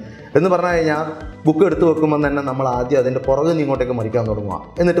നയിക്കുന്നത്. എന്ന് പറഞ്ഞു കഴിഞ്ഞാൽ ബുക്ക് എടുത്ത് വെക്കുമ്പോൾ തന്നെ നമ്മൾ ആദ്യം അതിൻ്റെ പുറകെ ഇങ്ങോട്ടേക്ക് മറിക്കാൻ തുടങ്ങുക,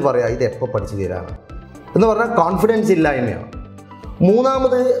 എന്നിട്ട് പറയാം ഇത് എപ്പോൾ പഠിച്ചു തീരാണ് എന്ന് പറഞ്ഞാൽ കോൺഫിഡൻസ് ഇല്ലായ്മയാണ്.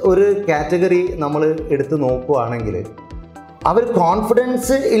 മൂന്നാമത് ഒരു കാറ്റഗറി നമ്മൾ എടുത്ത് നോക്കുകയാണെങ്കിൽ, അവർ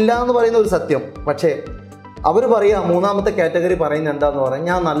കോൺഫിഡൻസ് ഇല്ല എന്ന് പറയുന്ന ഒരു സത്യം, പക്ഷേ അവർ പറയുക, മൂന്നാമത്തെ കാറ്റഗറി പറയുന്നത് എന്താണെന്ന് പറഞ്ഞാൽ,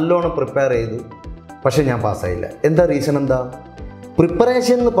 ഞാൻ നല്ലോണം പ്രിപ്പയർ ചെയ്തു പക്ഷേ ഞാൻ പാസ്സായില്ല. എന്താ റീസൺ? എന്താ?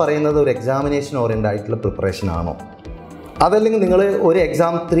 പ്രിപ്പറേഷൻ എന്ന് പറയുന്നത് ഒരു എക്സാമിനേഷൻ ഓറിയൻ്റ് ആയിട്ടുള്ള പ്രിപ്പറേഷൻ ആണോ? അതല്ലെങ്കിൽ നിങ്ങൾ ഒരു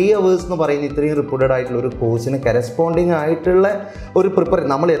എക്സാം 3 hours എന്ന് പറയുന്ന ഇത്രയും റിപ്പോർട്ടഡ് ആയിട്ടുള്ള ഒരു കോഴ്സിന് കറസ്പോണ്ടിങ് ആയിട്ടുള്ള ഒരു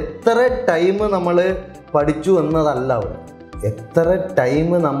നമ്മൾ എത്ര ടൈം നമ്മൾ പഠിച്ചു എന്നതല്ല, എത്ര ടൈം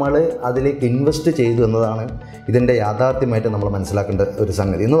നമ്മൾ അതിലേക്ക് ഇൻവെസ്റ്റ് ചെയ്തു എന്നതാണ് ഇതിൻ്റെ യാഥാർത്ഥ്യമായിട്ട് നമ്മൾ മനസ്സിലാക്കേണ്ട ഒരു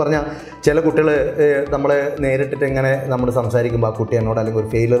സംഗതി. എന്ന് പറഞ്ഞാൽ ചില കുട്ടികൾ നമ്മൾ നേരിട്ടിട്ട് ഇങ്ങനെ നമ്മൾ സംസാരിക്കുമ്പോൾ ആ കുട്ടി എന്നോട്, അല്ലെങ്കിൽ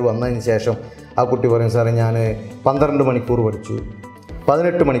ഒരു ഫെയിലിയർ വന്നതിന് ശേഷം ആ കുട്ടി പറയും, സാറേ ഞാൻ 12 മണിക്കൂർ പഠിച്ചു,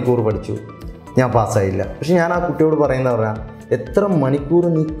 18 മണിക്കൂർ പഠിച്ചു, ഞാൻ പാസ്സായില്ല. പക്ഷെ ഞാൻ ആ കുട്ടിയോട് പറയുന്നത് പറഞ്ഞാൽ, എത്ര മണിക്കൂർ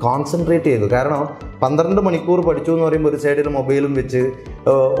നീ കോൺസെൻട്രേറ്റ് ചെയ്തു? കാരണം 12 മണിക്കൂർ പഠിച്ചു എന്ന് പറയുമ്പോൾ ഒരു സൈഡിൽ മൊബൈലും വെച്ച്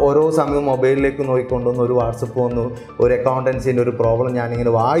ഓരോ സമയവും മൊബൈലിലേക്ക് നോക്കിക്കൊണ്ടുവന്ന് ഒരു വാട്സപ്പ് വന്നു, ഒരു അക്കൗണ്ടൻസിൻ്റെ ഒരു പ്രോബ്ലം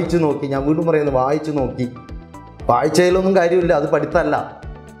ഞാനിങ്ങനെ വായിച്ചു നോക്കി, ഞാൻ വീണ്ടും പറയുന്നത് വായിച്ചു നോക്കി, വായിച്ചതിലൊന്നും കാര്യമില്ല, അത് പഠിത്തമല്ല.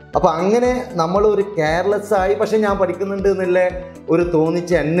 അപ്പോൾ അങ്ങനെ നമ്മളൊരു കെയർലെസ് ആയി, പക്ഷേ ഞാൻ പഠിക്കുന്നുണ്ട് എന്നുള്ള ഒരു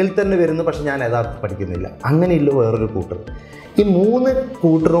തോന്നിച്ച് എന്നിൽ തന്നെ വരുന്നു, പക്ഷെ ഞാൻ യഥാർത്ഥം പഠിക്കുന്നില്ല. അങ്ങനെയില്ല വേറൊരു കൂട്ടർ. ഈ 3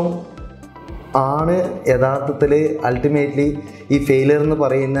 കൂട്ടറും ആണ് യഥാർത്ഥത്തിൽ അൾട്ടിമേറ്റ്ലി ഈ ഫെയിലിയർ എന്ന്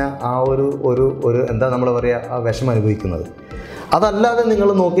പറയുന്ന ആ ഒരു എന്താ നമ്മൾ പറയുക, ആ വിഷമം അനുഭവിക്കുന്നത്. അതല്ലാതെ നിങ്ങൾ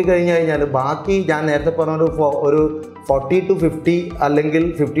നോക്കിക്കഴിഞ്ഞ് കഴിഞ്ഞാൽ ബാക്കി ഞാൻ നേരത്തെ പറഞ്ഞ ഒരു 40 to 50 അല്ലെങ്കിൽ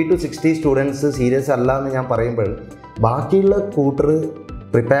 50 to 60 സ്റ്റുഡൻസ് സീരിയസ് അല്ല എന്ന് ഞാൻ പറയുമ്പോൾ, ബാക്കിയുള്ള കൂട്ടർ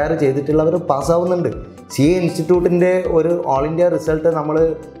പ്രിപ്പയർ ചെയ്തിട്ടുള്ളവർ പാസ്സാവുന്നുണ്ട്. CA ഇൻസ്റ്റിറ്റ്യൂട്ടിൻ്റെ ഒരു ഓൾ ഇന്ത്യ റിസൾട്ട് നമ്മൾ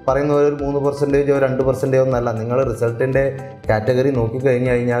പറയുന്ന ഒരു 3% 2% ഒന്നല്ല. നിങ്ങൾ റിസൾട്ടിൻ്റെ കാറ്റഗറി നോക്കിക്കഴിഞ്ഞ്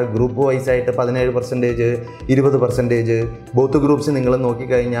കഴിഞ്ഞാൽ ഗ്രൂപ്പ് വൈസ് ആയിട്ട് 17%, 20%, ബോത്ത് ഗ്രൂപ്പ്സ് നിങ്ങൾ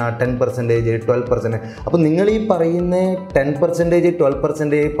നോക്കിക്കഴിഞ്ഞാൽ 10%, 12%. അപ്പോൾ നിങ്ങൾ ഈ പറയുന്ന 10%,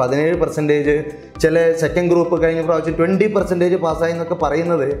 12%, 17%, ചില സെക്കൻഡ് ഗ്രൂപ്പ് കഴിഞ്ഞ പ്രാവശ്യം 20% പാസ്സായി എന്നൊക്കെ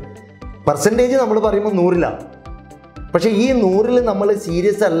പറയുന്നത് പെർസെൻറ്റേജ് നമ്മൾ പറയുമ്പോൾ 100ലാണ്. പക്ഷേ ഈ 100ൽ നമ്മൾ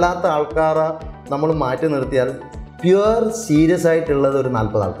സീരിയസ് അല്ലാത്ത ആൾക്കാരെ നമ്മൾ മാറ്റി നിർത്തിയാൽ പ്യുവർ സീരിയസ് ആയിട്ടുള്ളത് ഒരു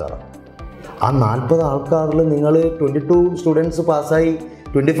 40 ആൾക്കാരാണ്. ആ 40 ആൾക്കാരിൽ നിങ്ങൾ 22 സ്റ്റുഡൻസ് പാസ്സായി,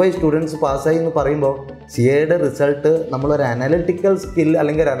 25 സ്റ്റുഡൻസ് പാസ്സായി എന്ന് പറയുമ്പോൾ CAയുടെ റിസൾട്ട് നമ്മളൊരു അനാലിറ്റിക്കൽ സ്കിൽ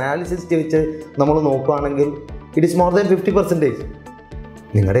അല്ലെങ്കിൽ ഒരു അനാലിസിസ് വെച്ച് നമ്മൾ നോക്കുകയാണെങ്കിൽ ഇറ്റ് ഈസ് മോർ ദാൻ 50%.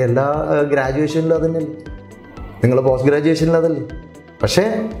 നിങ്ങളുടെ എല്ലാ ഗ്രാജുവേഷനിലും അതന്നെയല്ലേ, നിങ്ങൾ പോസ്റ്റ് ഗ്രാജുവേഷനിലും അതല്ലേ. പക്ഷേ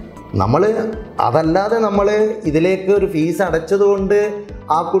നമ്മൾ അതല്ലാതെ നമ്മൾ ഇതിലേക്ക് ഒരു ഫീസ് അടച്ചതുകൊണ്ട്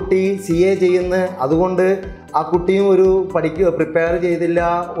ആ കുട്ടി CA ചെയ്യുന്ന, അതുകൊണ്ട് ആ കുട്ടിയും ഒരു പ്രിപ്പയർ ചെയ്തില്ല,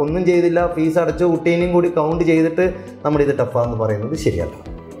 ഒന്നും ചെയ്തില്ല, ഫീസ് അടച്ച കുട്ടീനെയും കൂടി കൗണ്ട് ചെയ്തിട്ട് നമ്മളിത് ടഫാന്ന് പറയുന്നത് ശരിയല്ല.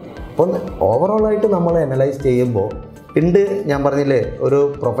 അപ്പോൾ ഓവറോളായിട്ട് നമ്മൾ അനലൈസ് ചെയ്യുമ്പോൾ ഞാൻ പറഞ്ഞില്ലേ, ഒരു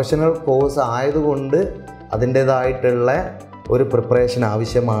പ്രൊഫഷണൽ കോഴ്സ് ആയതുകൊണ്ട് അതിൻ്റേതായിട്ടുള്ള ഒരു പ്രിപ്പറേഷൻ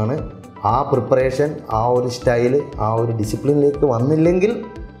ആവശ്യമാണ്. ആ പ്രിപ്പറേഷൻ, ആ ഒരു സ്റ്റൈൽ, ആ ഒരു ഡിസിപ്ലിനിലേക്ക് വന്നില്ലെങ്കിൽ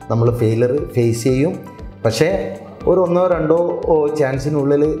നമ്മൾ ഫെയിലിയർ ഫേസ് ചെയ്യും. പക്ഷേ ഒരു 1-2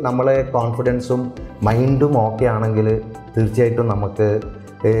 ചാൻസിനുള്ളിൽ നമ്മളെ കോൺഫിഡൻസും മൈൻഡും ഓക്കെ ആണെങ്കിൽ തീർച്ചയായിട്ടും നമുക്ക്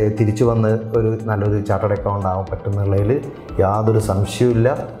തിരിച്ചു വന്ന് ഒരു നല്ലൊരു ചാർട്ടേഡ് അക്കൗണ്ട് ആവാൻ പറ്റുന്നുള്ളതിൽ യാതൊരു സംശയവുമില്ല.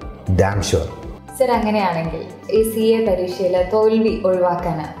 Dam sure. സർ, അങ്ങനെയാണെങ്കിൽ ഈ CA പരീക്ഷയിൽ തോൽവി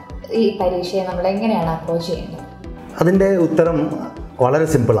ഒഴിവാക്കാൻ ഈ പരീക്ഷയെ നമ്മൾ എങ്ങനെയാണ് അപ്രോച്ച് ചെയ്യുന്നത്? അതിൻ്റെ ഉത്തരം വളരെ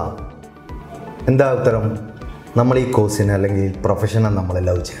സിമ്പിളാണ്. എന്താ ഉത്തരം? നമ്മൾ ഈ കോഴ്സിനെ അല്ലെങ്കിൽ പ്രൊഫഷനെ നമ്മൾ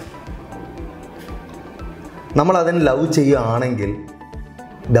ലവ് ചെയ്യണം. നമ്മളതിന് ലവ് ചെയ്യുകയാണെങ്കിൽ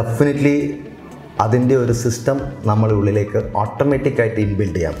ഡെഫിനറ്റ്ലി അതിൻ്റെ ഒരു സിസ്റ്റം നമ്മുടെ ഉള്ളിലേക്ക് ഓട്ടോമാറ്റിക്കായിട്ട്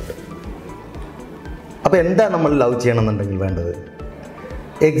ഇൻബിൽഡ് ചെയ്യാൻ പറ്റും. അപ്പോൾ എന്താ നമ്മൾ ലവ് ചെയ്യണമെന്നുണ്ടെങ്കിൽ വേണ്ടത്,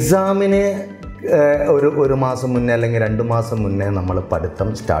 എക്സാമിന് ഒരു മാസം മുന്നേ അല്ലെങ്കിൽ 2 മാസം മുന്നേ നമ്മൾ പഠിത്തം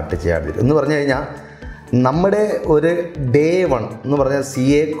സ്റ്റാർട്ട് ചെയ്യാതിരിക്കും. എന്ന് പറഞ്ഞു കഴിഞ്ഞാൽ നമ്മുടെ ഒരു Day 1 എന്ന് പറഞ്ഞാൽ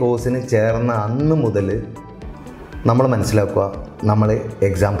CA കോഴ്സിന് ചേർന്ന അന്ന് മുതൽ നമ്മൾ മനസ്സിലാക്കുക, നമ്മൾ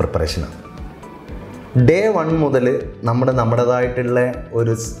എക്സാം പ്രിപ്പറേഷനാണ്. ഡേ 1 മുതൽ നമ്മുടേതായിട്ടുള്ള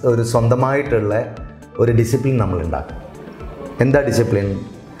ഒരു സ്വന്തമായിട്ടുള്ള ഒരു ഡിസിപ്ലിൻ നമ്മൾ ഉണ്ടാക്കും. എന്താ ഡിസിപ്ലിൻ?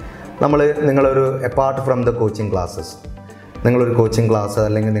 നിങ്ങളൊരു apart from the coaching classes, നിങ്ങളൊരു കോച്ചിങ് ക്ലാസ്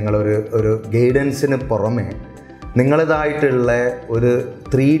അല്ലെങ്കിൽ നിങ്ങളൊരു ഗൈഡൻസിന് പുറമെ നിങ്ങളതായിട്ടുള്ള ഒരു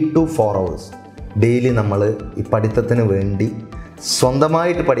 3 to 4 hours ഡെയിലി നമ്മൾ ഈ പഠിത്തത്തിന് വേണ്ടി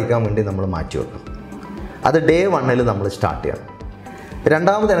സ്വന്തമായിട്ട് പഠിക്കാൻ വേണ്ടി നമ്മൾ മാറ്റി വെക്കണം. അത് ഡേ 1 നമ്മൾ സ്റ്റാർട്ട് ചെയ്യണം.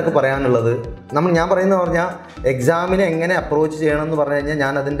 രണ്ടാമത് എനിക്ക് പറയാനുള്ളത്, ഞാൻ പറയുന്നത് പറഞ്ഞാൽ എക്സാമിനെ എങ്ങനെ അപ്രോച്ച് ചെയ്യണമെന്ന് പറഞ്ഞു കഴിഞ്ഞാൽ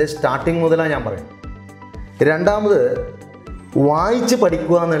ഞാൻ അതിൻ്റെ സ്റ്റാർട്ടിങ് മുതലാണ് ഞാൻ പറയുന്നത്. രണ്ടാമത് വായിച്ച്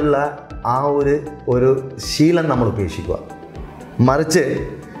പഠിക്കുക എന്നുള്ള ആ ഒരു ശീലം നമ്മൾ ഉപേക്ഷിക്കുക, മറിച്ച്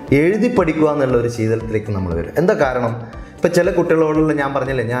എഴുതി പഠിക്കുക എന്നുള്ള ഒരു ശീലത്തിലേക്ക് നമ്മൾ വരും. എന്താ കാരണം? ഇപ്പോൾ ചില കുട്ടികളോടുള്ള ഞാൻ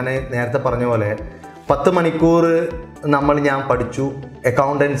പറഞ്ഞില്ലേ, ഞാൻ നേരത്തെ പറഞ്ഞ പോലെ 10 മണിക്കൂർ ഞാൻ പഠിച്ചു,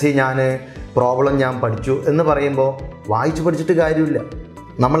 അക്കൗണ്ടൻസി പ്രോബ്ലം ഞാൻ പഠിച്ചു എന്ന് പറയുമ്പോൾ വായിച്ച് പഠിച്ചിട്ട് കാര്യമില്ല.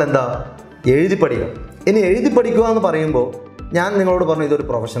 നമ്മളെന്താ എഴുതി പഠിക്കണം. ഇനി എഴുതി പഠിക്കുക എന്ന് പറയുമ്പോൾ ഞാൻ നിങ്ങളോട് പറഞ്ഞു ഇതൊരു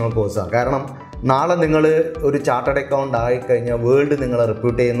പ്രൊഫഷണൽ കോഴ്സാണ്. കാരണം നാളെ നിങ്ങൾ ഒരു ചാർട്ടേഡ് അക്കൗണ്ട് ആയിക്കഴിഞ്ഞാൽ വേൾഡ് നിങ്ങളെ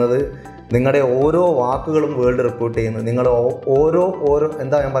റിപ്യൂട്ട് ചെയ്യുന്നത്, നിങ്ങളുടെ ഓരോ വാക്കുകളും വേൾഡ് റിപ്പോർട്ട് ചെയ്യുന്നത്, നിങ്ങൾ ഓരോ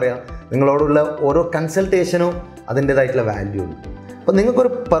എന്താ ഞാൻ പറയാം, നിങ്ങളോടുള്ള ഓരോ കൺസൾട്ടേഷനും അതിൻ്റേതായിട്ടുള്ള വാല്യൂ ഉണ്ട്. അപ്പോൾ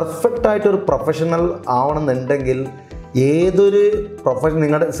നിങ്ങൾക്കൊരു പെർഫെക്റ്റ് ആയിട്ടൊരു പ്രൊഫഷണൽ ആവണമെന്നുണ്ടെങ്കിൽ ഏതൊരു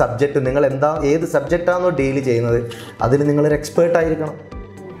നിങ്ങളുടെ സബ്ജക്റ്റ്, ഏത് സബ്ജക്റ്റാണോ ഡീല് ചെയ്യുന്നത് അതിൽ നിങ്ങളൊരു എക്സ്പേർട്ടായിരിക്കണം.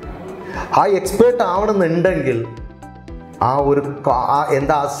 ആ എക്സ്പേർട്ട് ആവണമെന്നുണ്ടെങ്കിൽ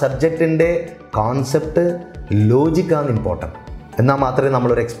ആ സബ്ജക്റ്റിൻ്റെ കോൺസെപ്റ്റ്, ലോജിക്കാണ് ഇമ്പോർട്ടൻറ്റ്. എന്നാൽ മാത്രമേ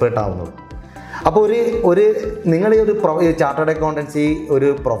നമ്മളൊരു എക്സ്പേർട്ട് ആവുന്നുള്ളൂ. അപ്പോൾ നിങ്ങൾ ചാർട്ടേഡ് അക്കൗണ്ടൻസി ഒരു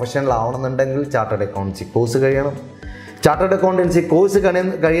പ്രൊഫഷണൽ ആവണമെന്നുണ്ടെങ്കിൽ ചാർട്ടേഡ് അക്കൗണ്ടൻസി കോഴ്സ് കഴിയണം. Chartered accountancy course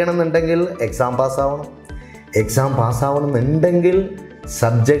കഴിയണമെന്നുണ്ടെങ്കിൽ exam പാസ്സാവണം. Exam പാസ്സാവണമെന്നുണ്ടെങ്കിൽ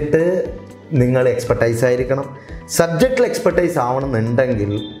subject നിങ്ങൾ എക്സ്പെർട്ടൈസ് ആയിരിക്കണം. സബ്ജക്റ്റിൽ എക്സ്പെർട്ടൈസ്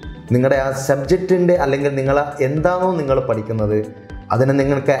ആവണമെന്നുണ്ടെങ്കിൽ നിങ്ങളുടെ ആ സബ്ജക്റ്റിൻ്റെ അല്ലെങ്കിൽ എന്താണോ നിങ്ങൾ പഠിക്കുന്നത് അതിനെ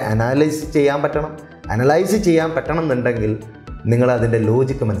നിങ്ങൾക്ക് അനലൈസ് ചെയ്യാൻ പറ്റണം എന്നുണ്ടെങ്കിൽ നിങ്ങൾ അതിൻ്റെ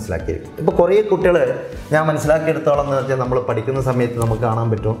ലോജിക്ക് മനസ്സിലാക്കിയിരിക്കും. ഇപ്പോൾ കുറേ കുട്ടികൾ ഞാൻ മനസ്സിലാക്കിയെടുത്തോളം എന്ന് വെച്ചാൽ നമ്മൾ പഠിക്കുന്ന സമയത്ത് നമുക്ക് കാണാൻ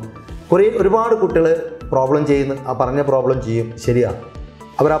പറ്റും, ഒരുപാട് കുട്ടികൾ പ്രോബ്ലം ചെയ്യുന്നു, ആ പറഞ്ഞ പ്രോബ്ലം ചെയ്യും, ശരിയാണ്.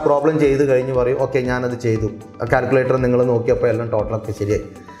 അവർ ആ പ്രോബ്ലം ചെയ്ത് കഴിഞ്ഞ് പറയും ഓക്കെ ഞാനത് ചെയ്തു, കാൽക്കുലേറ്റർ നിങ്ങൾ നോക്കിയപ്പോൾ എല്ലാം ടോട്ടലൊക്കെ ശരിയായി.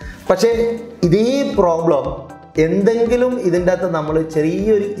 പക്ഷേ ഇതേ പ്രോബ്ലം എന്തെങ്കിലും ഇതിൻ്റെ അകത്ത് നമ്മൾ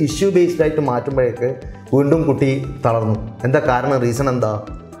ചെറിയൊരു ഇഷ്യൂ ബേസ്ഡ് ആയിട്ട് മാറ്റുമ്പോഴേക്ക് വീണ്ടും കുട്ടി തളർന്നു. എന്താ കാരണം? റീസൺ എന്താ?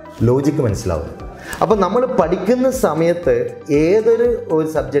 ലോജിക്ക് മനസ്സിലാവും. അപ്പോൾ നമ്മൾ പഠിക്കുന്ന സമയത്ത് ഏതൊരു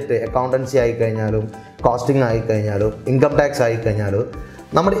subject, accountancy ആയിക്കഴിഞ്ഞാലും costing ആയിക്കഴിഞ്ഞാലും income tax ആയിക്കഴിഞ്ഞാലും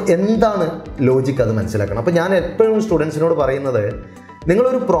നമ്മൾ എന്താണ് ലോജിക്ക് അത് മനസ്സിലാക്കണം. അപ്പോൾ ഞാൻ എപ്പോഴും സ്റ്റുഡൻസിനോട് പറയുന്നത്,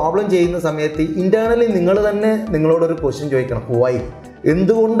 നിങ്ങളൊരു പ്രോബ്ലം ചെയ്യുന്ന സമയത്ത് ഇൻറ്റേർണലി നിങ്ങൾ തന്നെ നിങ്ങളോടൊരു ക്വസ്റ്റ്യൻ ചോദിക്കണം. വൈ,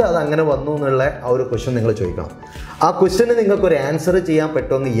 എന്തുകൊണ്ട് അത് അങ്ങനെ വന്നു എന്നുള്ള ആ ഒരു ക്വസ്റ്റ്യൻ നിങ്ങൾ ചോദിക്കണം. ആ ക്വസ്റ്റ്യന് നിങ്ങൾക്കൊരു ആൻസർ ചെയ്യാൻ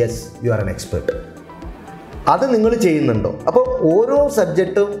പറ്റുമെന്ന്, yes you are N expert. അത് നിങ്ങൾ ചെയ്യുന്നുണ്ടോ? അപ്പോൾ ഓരോ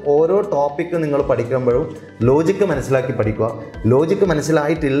സബ്ജക്റ്റും ഓരോ ടോപ്പിക്കും നിങ്ങൾ പഠിക്കുമ്പോഴും ലോജിക്ക് മനസ്സിലാക്കി പഠിക്കുക. ലോജിക്ക്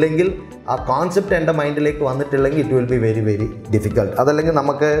മനസ്സിലായിട്ടില്ലെങ്കിൽ, ആ കോൺസെപ്റ്റ് എൻ്റെ മൈൻഡിലേക്ക് വന്നിട്ടില്ലെങ്കിൽ it will be very very difficult. അതല്ലെങ്കിൽ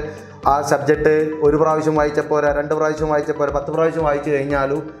നമുക്ക് ആ സബ്ജക്റ്റ് ഒരു പ്രാവശ്യം വായിച്ചപ്പോൾ 2 പ്രാവശ്യം വായിച്ചപ്പോൾ 10 പ്രാവശ്യം വായിച്ചു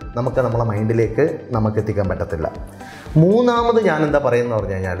കഴിഞ്ഞാലും നമ്മളെ മൈൻഡിലേക്ക് എത്തിക്കാൻ പറ്റത്തില്ല. മൂന്നാമത് ഞാൻ എന്താ പറയുന്നത്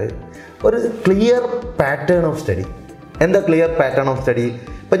പറഞ്ഞു കഴിഞ്ഞാൽ, ഒരു ക്ലിയർ പാറ്റേൺ ഓഫ് സ്റ്റഡി. എന്താ ക്ലിയർ പാറ്റേൺ ഓഫ് സ്റ്റഡി?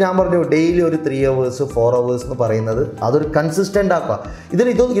 ഇപ്പോൾ ഞാൻ പറഞ്ഞു ഡെയിലി ഒരു 3 hours 4 hours എന്ന് പറയുന്നത് അതൊരു കൺസിസ്റ്റൻ്റ് ആക്കുക.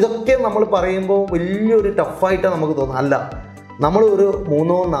 ഇതൊക്കെ നമ്മൾ പറയുമ്പോൾ വലിയൊരു ടഫായിട്ടാണ് നമുക്ക് തോന്നുന്നത്. അല്ല, നമ്മൾ ഒരു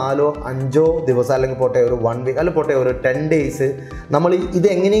 3 4 5 ദിവസം അല്ലെങ്കിൽ പോട്ടെ ഒരു 1 week അല്ലെങ്കിൽ പോട്ടെ ഒരു 10 days നമ്മൾ ഇത്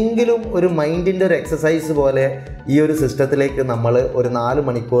എങ്ങനെയെങ്കിലും ഒരു മൈൻഡിൻ്റെ ഒരു എക്സസൈസ് പോലെ ഈ ഒരു സിസ്റ്റത്തിലേക്ക് നമ്മൾ ഒരു 4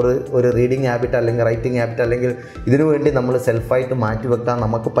 മണിക്കൂർ ഒരു റീഡിങ് ഹാബിറ്റ് അല്ലെങ്കിൽ റൈറ്റിംഗ് ഹാബിറ്റ് അല്ലെങ്കിൽ ഇതിനു വേണ്ടി നമ്മൾ സെൽഫായിട്ട് മാറ്റി വെക്കാൻ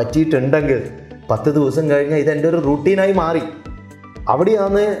നമുക്ക് പറ്റിയിട്ടുണ്ടെങ്കിൽ 10 ദിവസം കഴിഞ്ഞാൽ ഇതെൻ്റെ ഒരു റൂട്ടീനായി മാറി.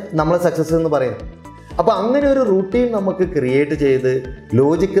 അവിടെയാണ് നമ്മൾ സക്സസ് എന്ന് പറയുന്നത്. അപ്പോൾ അങ്ങനെ ഒരു റൂട്ടീൻ നമുക്ക് ക്രിയേറ്റ് ചെയ്ത്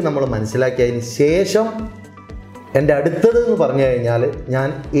ലോജിക്ക് നമ്മൾ മനസ്സിലാക്കിയതിന് ശേഷം എൻ്റെ അടുത്തത് എന്ന് പറഞ്ഞു കഴിഞ്ഞാൽ ഞാൻ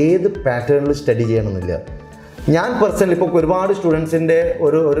ഏത് പാറ്റേണിൽ സ്റ്റഡി ചെയ്യണമെന്നില്ല. ഞാൻ പേഴ്സണലി ഇപ്പോൾ ഒരുപാട് സ്റ്റുഡൻസിൻ്റെ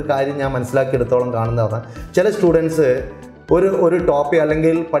ഒരു കാര്യം ഞാൻ മനസ്സിലാക്കിയെടുത്തോളം കാണുന്ന പറഞ്ഞാൽ, ചില സ്റ്റുഡൻസ് ഒരു ടോപ്പിക്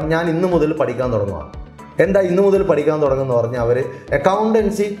അല്ലെങ്കിൽ ഞാൻ ഇന്ന് മുതൽ പഠിക്കാൻ തുടങ്ങുക. എന്താ ഇന്ന് മുതൽ പഠിക്കാൻ തുടങ്ങുമെന്ന് പറഞ്ഞാൽ അവർ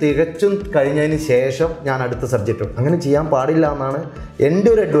അക്കൗണ്ടൻസി തികച്ചും കഴിഞ്ഞതിന് ശേഷം ഞാൻ അടുത്ത സബ്ജക്റ്റ്. അങ്ങനെ ചെയ്യാൻ പാടില്ല എന്നാണ് എൻ്റെ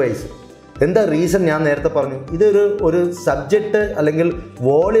ഒരു അഡ്വൈസ്. എന്താ റീസൺ? ഞാൻ നേരത്തെ പറഞ്ഞു, ഇതൊരു സബ്ജക്റ്റ് അല്ലെങ്കിൽ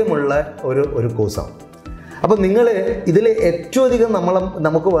വോളിയമുള്ള ഒരു കോഴ്സാണ്. അപ്പോൾ നിങ്ങൾ ഇതിൽ ഏറ്റവും അധികം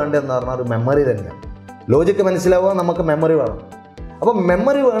നമുക്ക് വേണ്ടതെന്ന് പറഞ്ഞാൽ ഒരു മെമ്മറി തന്നെയാണ്. ലോജിക്ക് മനസ്സിലാവുക, നമുക്ക് മെമ്മറി വേണം. അപ്പോൾ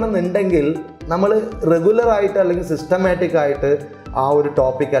മെമ്മറി വേണമെന്നുണ്ടെങ്കിൽ നമ്മൾ റെഗുലറായിട്ട് അല്ലെങ്കിൽ സിസ്റ്റമാറ്റിക് ആയിട്ട് ആ ഒരു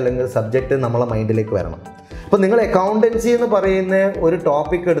ടോപ്പിക് അല്ലെങ്കിൽ സബ്ജക്റ്റ് നമ്മളെ മൈൻഡിലേക്ക് വരണം. അപ്പോൾ നിങ്ങൾ അക്കൗണ്ടൻസി എന്ന് പറയുന്ന ഒരു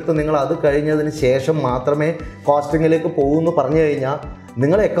ടോപ്പിക് എടുത്ത് നിങ്ങൾ അത് കഴിഞ്ഞതിന് ശേഷം മാത്രമേ കോസ്റ്റിങ്ങിലേക്ക് പോകുമെന്ന് പറഞ്ഞു കഴിഞ്ഞാൽ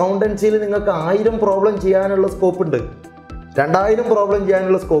നിങ്ങൾ അക്കൗണ്ടൻസിയിൽ നിങ്ങൾക്ക് 1000 പ്രോബ്ലം ചെയ്യാനുള്ള സ്കോപ്പ് ഉണ്ട്, 2000 പ്രോബ്ലം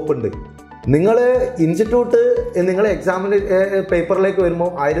ചെയ്യാനുള്ള സ്കോപ്പ് ഉണ്ട്. നിങ്ങൾ ഇൻസ്റ്റിറ്റ്യൂട്ട് നിങ്ങൾ എക്സാമിന് പേപ്പറിലേക്ക്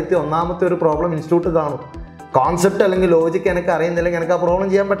വരുമ്പോൾ 1001ാമത്തെ ഒരു പ്രോബ്ലം ഇൻസ്റ്റിറ്റ്യൂട്ട് കാണും. കോൺസെപ്റ്റ് അല്ലെങ്കിൽ ലോജിക്ക് എനിക്ക് അറിയുന്നില്ലെങ്കിൽ എനിക്ക് ആ പ്രോബ്ലം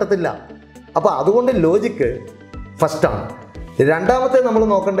ചെയ്യാൻ പറ്റത്തില്ല. അപ്പോൾ അതുകൊണ്ട് ലോജിക്ക് ഫസ്റ്റാണ്. രണ്ടാമത്തെ നമ്മൾ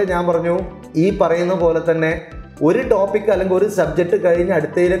നോക്കേണ്ടത്, ഞാൻ പറഞ്ഞു ഈ പറയുന്ന പോലെ തന്നെ ഒരു ടോപ്പിക് അല്ലെങ്കിൽ ഒരു സബ്ജക്റ്റ് കഴിഞ്ഞ്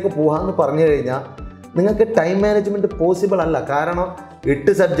അടുത്തയിലേക്ക് പോകാമെന്ന് പറഞ്ഞു കഴിഞ്ഞാൽ നിങ്ങൾക്ക് ടൈം മാനേജ്മെൻറ്റ് പോസിബിൾ അല്ല. കാരണം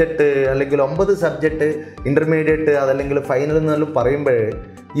 8 സബ്ജക്റ്റ് അല്ലെങ്കിൽ 9 സബ്ജക്റ്റ് ഇൻ്റർമീഡിയറ്റ് അതല്ലെങ്കിൽ ഫൈനൽ എന്നെല്ലാം പറയുമ്പോഴേ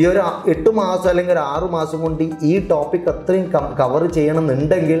ഈ ഒരു 8 മാസം അല്ലെങ്കിൽ ഒരു 6 മാസം കൊണ്ട് ഈ ടോപ്പിക് അത്രയും കവർ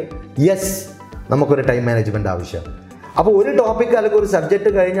ചെയ്യണമെന്നുണ്ടെങ്കിൽ യെസ് നമുക്കൊരു ടൈം മാനേജ്മെൻറ്റ് ആവശ്യമാണ്. അപ്പോൾ ഒരു ടോപ്പിക് അല്ലെങ്കിൽ ഒരു സബ്ജക്റ്റ്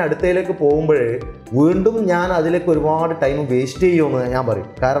കഴിഞ്ഞ് അടുത്തയിലേക്ക് പോകുമ്പോൾ വീണ്ടും ഞാൻ അതിലേക്ക് ഒരുപാട് ടൈം വേസ്റ്റ് ചെയ്യുമെന്ന് ഞാൻ പറയും.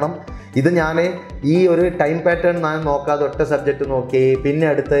 കാരണം ഇത് ഞാൻ ഈ ഒരു ടൈം പാറ്റേൺ ഞാൻ നോക്കാതെ ഒറ്റ സബ്ജക്റ്റ് നോക്കി പിന്നെ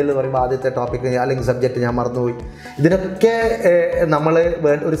അടുത്തതിൽ പറയുമ്പോൾ ആദ്യത്തെ ടോപ്പിക്ക് അല്ലെങ്കിൽ സബ്ജക്റ്റ് ഞാൻ മറന്നുപോയി. ഇതിനൊക്കെ നമ്മൾ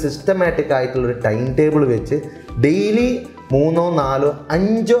ഒരു സിസ്റ്റമാറ്റിക് ആയിട്ടുള്ളൊരു ടൈം ടേബിൾ വെച്ച് ഡെയിലി 3, 4,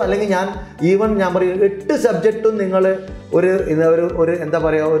 5 അല്ലെങ്കിൽ ഞാൻ പറയും 8 സബ്ജക്റ്റും നിങ്ങൾ ഒരു എന്താ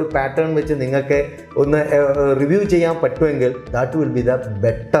പറയുക ഒരു പാറ്റേൺ വെച്ച് നിങ്ങൾക്ക് ഒന്ന് റിവ്യൂ ചെയ്യാൻ പറ്റുമെങ്കിൽ that will be the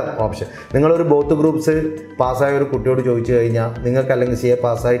better option. നിങ്ങളൊരു ബോത്ത് ഗ്രൂപ്പ്സ് പാസ്സായ ഒരു കുട്ടിയോട് ചോദിച്ചു കഴിഞ്ഞാൽ നിങ്ങൾക്ക് അല്ലെങ്കിൽ CA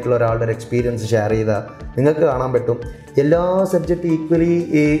പാസ്സായിട്ടുള്ള ഒരാളുടെ ഒരു എക്സ്പീരിയൻസ് ഷെയർ ചെയ്താൽ നിങ്ങൾക്ക് കാണാൻ പറ്റും എല്ലാ സബ്ജക്റ്റും ഈക്വലി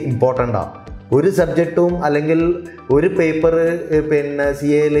ഇമ്പോർട്ടൻ്റാണ്. ഒരു സബ്ജക്റ്റും അല്ലെങ്കിൽ ഒരു പേപ്പർ പിന്നെ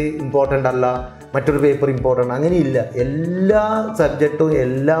CAയിൽ ഇമ്പോർട്ടൻ്റ് അല്ല, മറ്റൊരു പേപ്പർ ഇമ്പോർട്ടൻ്റ് അങ്ങനെയില്ല. എല്ലാ സബ്ജക്റ്റും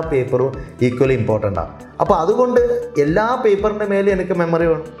എല്ലാ പേപ്പറും ഈക്വലി ഇമ്പോർട്ടൻ്റാണ്. അപ്പോൾ അതുകൊണ്ട് എല്ലാ പേപ്പറിൻ്റെ മേലെ എനിക്ക് മെമ്മറി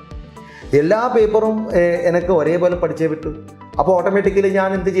വേണം, എല്ലാ പേപ്പറും എനിക്ക് ഒരേപോലെ പഠിച്ചേ പറ്റൂ. അപ്പോൾ ഓട്ടോമാറ്റിക്കലി ഞാൻ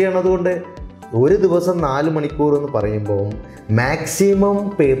എന്ത് ചെയ്യണതുകൊണ്ട് ഒരു ദിവസം 4 മണിക്കൂർ എന്ന് പറയുമ്പോൾ മാക്സിമം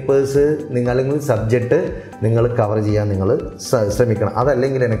പേപ്പേഴ്സ് അല്ലെങ്കിൽ സബ്ജക്റ്റ് നിങ്ങൾ കവർ ചെയ്യാൻ നിങ്ങൾ ശ്രമിക്കണം.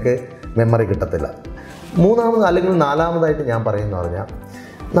 അതല്ലെങ്കിൽ എനിക്ക് മെമ്മറി കിട്ടത്തില്ല. മൂന്നാമത് അല്ലെങ്കിൽ നാലാമതായിട്ട് ഞാൻ പറയുന്നത് പറഞ്ഞാൽ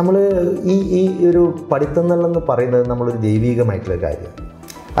നമ്മൾ ഈ ഒരു പഠിത്തം എന്നുള്ളതെന്ന് പറയുന്നത് നമ്മളൊരു ദൈവികമായിട്ടുള്ള കാര്യം.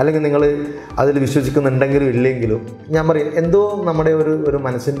 അല്ലെങ്കിൽ നിങ്ങൾ അതിൽ വിശ്വസിക്കുന്നുണ്ടെങ്കിലും ഇല്ലെങ്കിലും ഞാൻ പറയും എന്തോ നമ്മുടെ ഒരു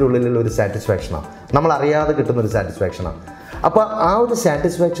മനസ്സിൻ്റെ ഉള്ളിലുള്ള ഒരു സാറ്റിസ്ഫാക്ഷനാണ്, നമ്മൾ അറിയാതെ കിട്ടുന്നൊരു സാറ്റിസ്ഫാക്ഷനാണ്. അപ്പോൾ ആ ഒരു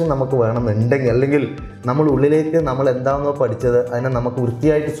സാറ്റിസ്ഫാക്ഷൻ നമുക്ക് വേണമെന്നുണ്ടെങ്കിൽ അല്ലെങ്കിൽ നമ്മൾ ഉള്ളിലേക്ക് നമ്മൾ എന്താണെന്നോ പഠിച്ചത് അതിനെ നമുക്ക്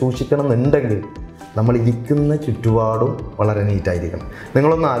വൃത്തിയായിട്ട് സൂക്ഷിക്കണം എന്നുണ്ടെങ്കിൽ നമ്മൾ ഇരിക്കുന്ന ചുറ്റുപാടും വളരെ നീറ്റായിരിക്കണം.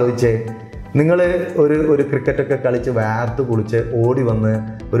 നിങ്ങളൊന്ന് ആലോചിച്ചേ, നിങ്ങൾ ഒരു ക്രിക്കറ്റൊക്കെ കളിച്ച് വേർത്ത് കുളിച്ച് ഓടി വന്ന്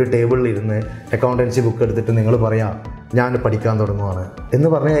ഒരു ടേബിളിൽ ഇരുന്ന് അക്കൗണ്ടൻസി ബുക്ക് എടുത്തിട്ട് നിങ്ങൾ പറയാം ഞാൻ പഠിക്കാൻ തുടങ്ങുവാണ് എന്ന്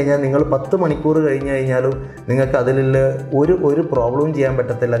പറഞ്ഞു കഴിഞ്ഞാൽ നിങ്ങൾ 10 മണിക്കൂർ കഴിഞ്ഞ് കഴിഞ്ഞാലും നിങ്ങൾക്ക് അതിലുള്ള ഒരു പ്രോബ്ലവും ചെയ്യാൻ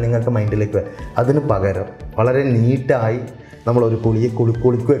പറ്റത്തില്ല നിങ്ങൾക്ക് മൈൻഡിലേക്ക്. അതിന് പകരം വളരെ നീറ്റായി നമ്മളൊരു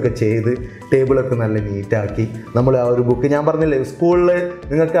കുളിക്കുകയൊക്കെ ചെയ്ത് ടേബിളൊക്കെ നല്ല നീറ്റാക്കി നമ്മൾ ആ ഒരു ബുക്ക് ഞാൻ പറഞ്ഞില്ലേ സ്കൂളിൽ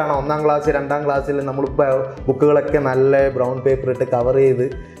നിങ്ങൾക്ക് കാണാം 1ാം ക്ലാസ് 2ാം ക്ലാസ്സിൽ നമ്മളിപ്പോൾ ബുക്കുകളൊക്കെ നല്ല ബ്രൗൺ പേപ്പർ ഇട്ട് കവർ ചെയ്ത്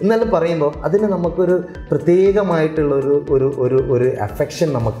എന്നെല്ലാം പറയുമ്പോൾ അതിന് നമുക്കൊരു പ്രത്യേകമായിട്ടുള്ളൊരു അഫെക്ഷൻ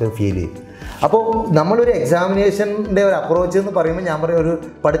നമുക്ക് ഫീൽ ചെയ്യും. അപ്പോൾ നമ്മളൊരു എക്സാമിനേഷൻ്റെ ഒരു അപ്രോച്ച് എന്ന് പറയുമ്പോൾ ഞാൻ പറയും ഒരു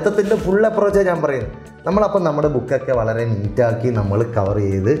പഠിത്തത്തിൻ്റെ ഫുൾ അപ്രോച്ചാണ് ഞാൻ പറയുന്നത്. നമ്മളപ്പോൾ നമ്മുടെ ബുക്കൊക്കെ വളരെ നീറ്റാക്കി നമ്മൾ കവർ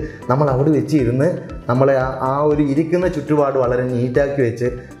ചെയ്ത് നമ്മൾ അവിടെ വെച്ച് ഇരുന്ന് നമ്മൾ ആ ഒരു ഇരിക്കുന്ന ചുറ്റുപാട് വളരെ നീറ്റാക്കി വെച്ച്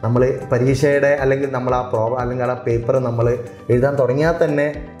നമ്മൾ പരീക്ഷയുടെ അല്ലെങ്കിൽ നമ്മൾ ആ അല്ലെങ്കിൽ ആ പേപ്പർ നമ്മൾ എഴുതാൻ തുടങ്ങിയാൽ തന്നെ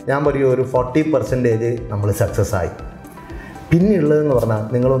ഞാൻ പറയും ഒരു 40% നമ്മൾ സക്സസ് ആയി. പിന്നെയുള്ളതെന്ന് പറഞ്ഞാൽ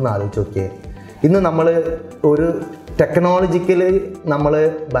നിങ്ങളൊന്ന് ആലോചിച്ച് നോക്കിയേ, ഇന്ന് നമ്മൾ ഒരു ടെക്നോളജിക്കലി നമ്മൾ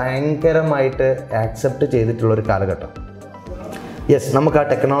ഭയങ്കരമായിട്ട് ആക്സെപ്റ്റ് ചെയ്തിട്ടുള്ളൊരു കാലഘട്ടം. യെസ്, നമുക്ക് ആ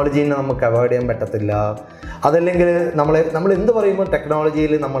ടെക്നോളജീനെ നമുക്ക് അവോയ്ഡ് ചെയ്യാൻ പറ്റത്തില്ല. അതല്ലെങ്കിൽ നമ്മൾ എന്ത് പറയുമ്പോൾ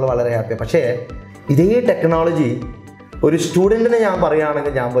ടെക്നോളജിയിൽ നമ്മൾ വളരെ ഹാപ്പിയാണ്. പക്ഷേ ഇതേ ടെക്നോളജി ഒരു സ്റ്റുഡൻറ്റിനെ ഞാൻ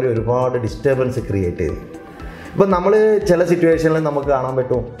പറയുകയാണെങ്കിൽ ഞാൻ പറയും ഒരുപാട് ഡിസ്റ്റർബൻസ് ക്രിയേറ്റ് ചെയ്തു. ഇപ്പം നമ്മൾ ചില സിറ്റുവേഷനിൽ നമുക്ക് കാണാൻ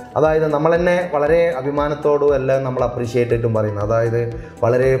പറ്റും, അതായത് നമ്മൾ തന്നെ വളരെ അഭിമാനത്തോടും എല്ലാം നമ്മൾ അപ്രീഷിയേറ്റ് ചെയ്തിട്ടും പറയുന്നത്, അതായത്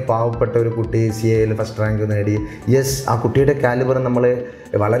വളരെ പാവപ്പെട്ട ഒരു കുട്ടി CAയിൽ ഫസ്റ്റ് റാങ്ക് നേടി. യെസ്, ആ കുട്ടിയുടെ കാലിബർ നമ്മൾ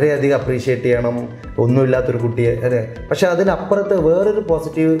വളരെയധികം അപ്രീഷിയേറ്റ് ചെയ്യണം, ഒന്നുമില്ലാത്തൊരു കുട്ടിയെ അതെ. പക്ഷേ അതിനപ്പുറത്ത് വേറൊരു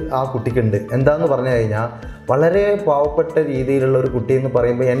പോസിറ്റീവ് ആ കുട്ടിക്കുണ്ട്. എന്താണെന്ന് പറഞ്ഞു കഴിഞ്ഞാൽ വളരെ പാവപ്പെട്ട രീതിയിലുള്ള ഒരു കുട്ടി എന്ന്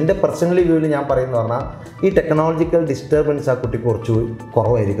പറയുമ്പോൾ എൻ്റെ പേഴ്സണലി വ്യൂവിൽ ഞാൻ പറയുന്നത് പറഞ്ഞാൽ ഈ ടെക്നോളജിക്കൽ ഡിസ്റ്റർബൻസ് ആ കുട്ടി കുറച്ച്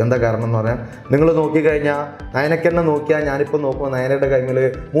കുറവായിരിക്കും. എന്താ കാരണം എന്ന് പറഞ്ഞാൽ നിങ്ങൾ നോക്കിക്കഴിഞ്ഞാൽ നയനക്കെന്നെ നോക്കിയാൽ ഞാനിപ്പോൾ നോക്കുമ്പോൾ നയനയുടെ കൈമിൽ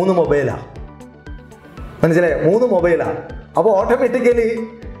 3 മൊബൈലാണ്, മനസ്സിലായോ? 3 മൊബൈലാണ്. അപ്പോൾ ഓട്ടോമാറ്റിക്കലി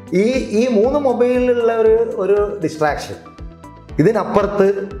ഈ 3 മൊബൈലിലുള്ള ഒരു ഡിസ്ട്രാക്ഷൻ. ഇതിനപ്പുറത്ത്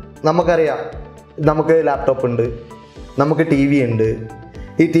നമുക്കറിയാം നമുക്ക് ലാപ്ടോപ്പ് ഉണ്ട്, നമുക്ക് TV ഉണ്ട്.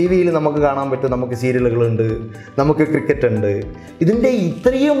 ഈ TV-യിൽ നമുക്ക് കാണാൻ പറ്റും, നമുക്ക് സീരിയലുകളുണ്ട്, നമുക്ക് ക്രിക്കറ്റ് ഉണ്ട്. ഇതിൻ്റെ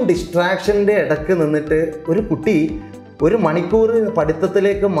ഇത്രയും ഡിസ്ട്രാക്ഷൻ്റെ ഇടയ്ക്ക് നിന്നിട്ട് ഒരു കുട്ടി 1 മണിക്കൂർ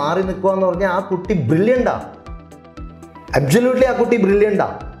പഠിത്തത്തിലേക്ക് മാറി നിൽക്കുക എന്ന് പറഞ്ഞാൽ ആ കുട്ടി ബ്രില്യൻ്റാണ്. അബ്സല്യൂട്ട്ലി ആ കുട്ടി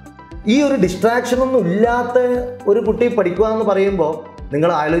ബ്രില്യൻ്റാണ്. ഈ ഒരു ഡിസ്ട്രാക്ഷനൊന്നും ഇല്ലാത്ത ഒരു കുട്ടി പഠിക്കുക എന്ന് പറയുമ്പോൾ നിങ്ങൾ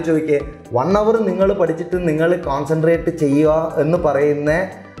ആലോചിച്ച് നോക്കിയേ, 1 hour നിങ്ങൾ പഠിച്ചിട്ട് നിങ്ങൾ കോൺസെൻട്രേറ്റ് ചെയ്യുക എന്ന് പറയുന്ന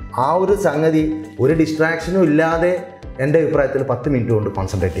ആ ഒരു സംഗതി ഒരു ഡിസ്ട്രാക്ഷനും ഇല്ലാതെ എൻ്റെ അഭിപ്രായത്തിൽ 10 മിനിറ്റ് കൊണ്ട്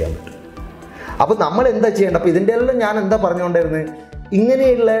കോൺസെൻട്രേറ്റ് ചെയ്യാൻ പറ്റും. അപ്പോൾ നമ്മൾ എന്താ ചെയ്യേണ്ടത്? അപ്പോൾ ഇതിൻ്റെ എല്ലാം ഞാൻ എന്താ പറഞ്ഞുകൊണ്ടിരുന്നത്,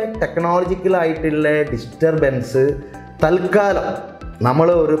 ഇങ്ങനെയുള്ള ടെക്നോളജിക്കലായിട്ടുള്ള ഡിസ്റ്റർബൻസ് തൽക്കാലം നമ്മൾ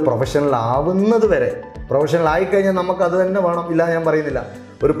ഒരു പ്രൊഫഷണൽ ആവുന്നത് വരെ, പ്രൊഫഷണൽ ആയിക്കഴിഞ്ഞാൽ നമുക്ക് അത് തന്നെ വേണം, ഇല്ല ഞാൻ പറയുന്നില്ല,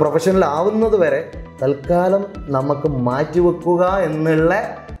 ഒരു പ്രൊഫഷണൽ ആവുന്നത് വരെ തൽക്കാലം നമുക്ക് മാറ്റിവെക്കുക എന്നുള്ള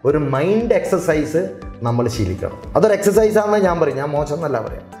ഒരു മൈൻഡ് എക്സസൈസ് നമ്മൾ ശീലിക്കണം. അതൊരു എക്സസൈസാണെന്ന് ഞാൻ പറയും, ഞാൻ മോശം എന്നല്ല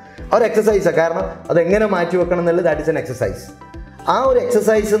പറയാം, ഒരു എക്സസൈസാണ്. കാരണം അതെങ്ങനെ മാറ്റിവെക്കണം എന്നുള്ളത് ദാറ്റ് ഇസ് എൻ എക്സസൈസ്. ആ ഒരു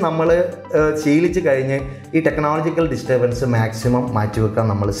എക്സസൈസ് നമ്മൾ ശീലിച്ച് കഴിഞ്ഞ് ഈ ടെക്നോളജിക്കൽ ഡിസ്റ്റർബൻസ് മാക്സിമം മാറ്റിവെക്കാൻ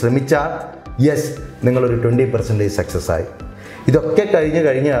നമ്മൾ ശ്രമിച്ചാൽ യെസ്, നിങ്ങളൊരു 20% സക്സസ് ആയി. ഇതൊക്കെ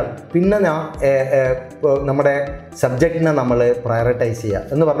കഴിഞ്ഞാൽ പിന്നെ നമ്മുടെ സബ്ജക്റ്റിനെ നമ്മൾ പ്രയോറിറ്റൈസ്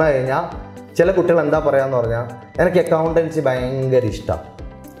ചെയ്യുക എന്ന് പറഞ്ഞു കഴിഞ്ഞാൽ, ചില കുട്ടികൾ എന്താ പറയുകയെന്ന് പറഞ്ഞാൽ, എനിക്ക് അക്കൗണ്ടൻസി ഭയങ്കര ഇഷ്ടമാണ്,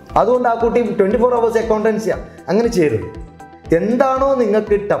 അതുകൊണ്ട് ആ കുട്ടി 24 hours അക്കൗണ്ടൻസിയാണ്. അങ്ങനെ ചെയ്യരുത്. എന്താണോ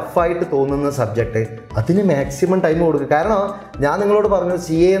നിങ്ങൾക്ക് ടഫായിട്ട് തോന്നുന്ന സബ്ജക്റ്റ് അതിന് മാക്സിമം ടൈം കൊടുക്കുക. കാരണം ഞാൻ നിങ്ങളോട് പറഞ്ഞു,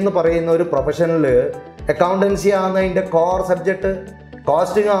 CA എന്ന് പറയുന്ന ഒരു പ്രൊഫഷനിൽ അക്കൗണ്ടൻസി ആണ് അതിൻ്റെ കോർ സബ്ജക്റ്റ്,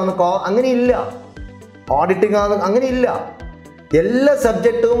 കോസ്റ്റിംഗ് ആണ് അങ്ങനെയില്ല, ഓഡിറ്റിംഗ് ആണ് അങ്ങനെയില്ല. എല്ലാ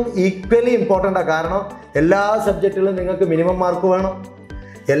സബ്ജക്റ്റും ഈക്വലി ഇമ്പോർട്ടൻ്റാണ്. കാരണം എല്ലാ സബ്ജക്റ്റിലും നിങ്ങൾക്ക് മിനിമം മാർക്ക് വേണം,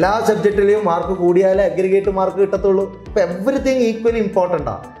 എല്ലാ സബ്ജക്റ്റിലെയും മാർക്ക് കൂടിയാലേ അഗ്രിഗേറ്റ് മാർക്ക് കിട്ടത്തുള്ളൂ. അപ്പോൾ എവറിത്തിങ് ഈക്വലി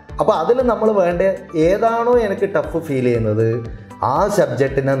ഇമ്പോർട്ടൻ്റാണ്. അപ്പോൾ അതിൽ നമ്മൾ വേണ്ട ഏതാണോ എനിക്ക് ടഫ് ഫീൽ ചെയ്യുന്നത് ആ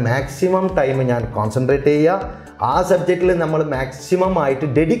സബ്ജക്റ്റിന് മാക്സിമം ടൈം ഞാൻ കോൺസെൻട്രേറ്റ് ചെയ്യുക, ആ സബ്ജക്റ്റിൽ നമ്മൾ മാക്സിമം ആയിട്ട്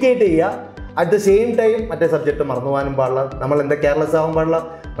ഡെഡിക്കേറ്റ് ചെയ്യുക. അറ്റ് ദ സെയിം ടൈം മറ്റേ സബ്ജക്റ്റ് മറന്നു പോകാനും പാടില്ല, നമ്മൾ എന്താ കെയർലെസ് ആവാൻ പാടില്ല.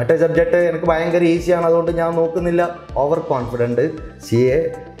 മറ്റേ സബ്ജക്റ്റ് എനിക്ക് ഭയങ്കര ഈസിയാണ് അതുകൊണ്ട് ഞാൻ നോക്കുന്നില്ല, ഓവർ കോൺഫിഡൻറ്റ് CA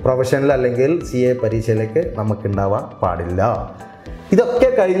പ്രൊഫഷണൽ അല്ലെങ്കിൽ CA പരീക്ഷയിലേക്ക് നമുക്കുണ്ടാവാൻ പാടില്ല. ഇതൊക്കെ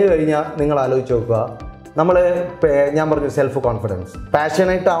കഴിഞ്ഞാൽ നിങ്ങൾ ആലോചിച്ച് നോക്കുക, നമ്മൾ ഞാൻ പറഞ്ഞു സെൽഫ് കോൺഫിഡൻസ്,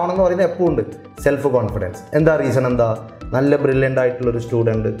 പാഷനേറ്റ് ആവണമെന്ന് പറയുന്നത് എപ്പോൾ ഉണ്ട്. സെൽഫ് കോൺഫിഡൻസ് എന്താ റീസൺ എന്താ? നല്ല ബ്രില്യൻ്റ് ആയിട്ടുള്ളൊരു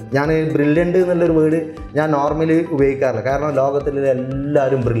സ്റ്റുഡൻറ്റ്, ഞാൻ ബ്രില്യൻ്റ് എന്നുള്ളൊരു വേർഡ് ഞാൻ നോർമലി ഉപയോഗിക്കാറില്ല, കാരണം ലോകത്തിൽ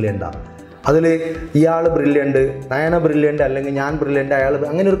എല്ലാവരും ബ്രില്യൻ്റാണ്. അതിൽ ഇയാൾ ബ്രില്യൻ്റ്, നയന ബ്രില്യൻ്റ്, അല്ലെങ്കിൽ ഞാൻ ബ്രില്യൻ്റ്, അയാൾ,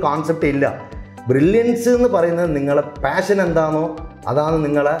 അങ്ങനെ ഒരു കോൺസെപ്റ്റ് ഇല്ല. ബ്രില്യൻസ് എന്ന് പറയുന്നത് നിങ്ങളെ പാഷൻ എന്താണോ അതാണ്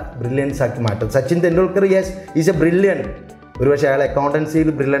നിങ്ങളെ ബ്രില്യൻസ് ആക്കി മാറ്റും. Sachin Tendulkar yes is A brilliant, ഒരുപക്ഷെ അയാൾ അക്കൗണ്ടൻസിയിൽ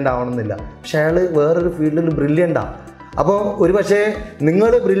ബ്രില്യൻ്റ് ആവണമെന്നില്ല, പക്ഷെ അയാൾ വേറൊരു ഫീൽഡിൽ ബ്രില്യൻ്റാണ്. അപ്പോൾ ഒരുപക്ഷെ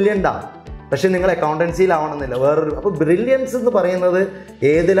നിങ്ങൾ ബ്രില്യൻ്റാണ്, പക്ഷെ നിങ്ങൾ അക്കൗണ്ടൻസിയിലാവണമെന്നില്ല, വേറൊരു. അപ്പോൾ ബ്രില്യൻസ് എന്ന് പറയുന്നത്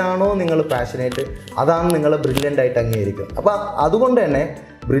ഏതിലാണോ നിങ്ങൾ പാഷനേറ്റ് അതാണ് നിങ്ങൾ ബ്രില്യൻ്റ് ആയിട്ട് അംഗീകരിക്കുക. അപ്പോൾ അതുകൊണ്ട് തന്നെ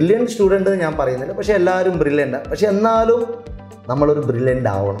ബ്രില്യൻറ്റ് സ്റ്റുഡൻറ്റ് ഞാൻ പറയുന്നില്ല, പക്ഷേ എല്ലാവരും ബ്രില്യൻ്റാണ്. പക്ഷെ എന്നാലും നമ്മളൊരു ബ്രില്യൻ്റ്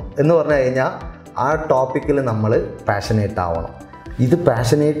ആവണം എന്ന് പറഞ്ഞു കഴിഞ്ഞാൽ ആ ടോപ്പിക്കിൽ നമ്മൾ പാഷനേറ്റ് ആവണം. ഇത്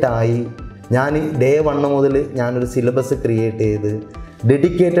പാഷനേറ്റായി ഞാൻ ഡേ 1 മുതൽ ഞാനൊരു സിലബസ് ക്രിയേറ്റ് ചെയ്ത്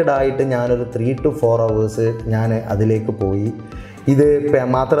ഡെഡിക്കേറ്റഡ് ആയിട്ട് ഞാനൊരു 3 to 4 hours ഞാൻ അതിലേക്ക് പോയി. ഇത്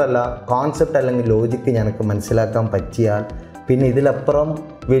മാത്രമല്ല, കോൺസെപ്റ്റ് അല്ലെങ്കിൽ ലോജിക്ക് ഞങ്ങൾക്ക് മനസ്സിലാക്കാൻ പറ്റിയാൽ പിന്നെ ഇതിലപ്പുറം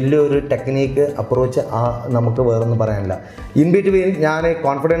വലിയൊരു ടെക്നീക്ക് അപ്രോച്ച് നമുക്ക് വേറൊന്നും പറയാനില്ല. ഇൻ ബിറ്റ്വീൻ ഞാൻ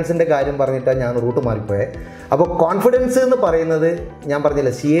കോൺഫിഡൻസിൻ്റെ കാര്യം പറഞ്ഞിട്ടാണ് ഞാൻ റൂട്ട് മാറിപ്പോയത്. അപ്പോൾ കോൺഫിഡൻസ് എന്ന് പറയുന്നത് ഞാൻ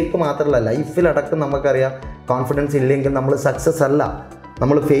പറഞ്ഞില്ല, CAക്ക് മാത്രമല്ല ലൈഫിലടക്കം നമുക്കറിയാം, കോൺഫിഡൻസ് ഇല്ലെങ്കിൽ നമ്മൾ സക്സസ് അല്ല,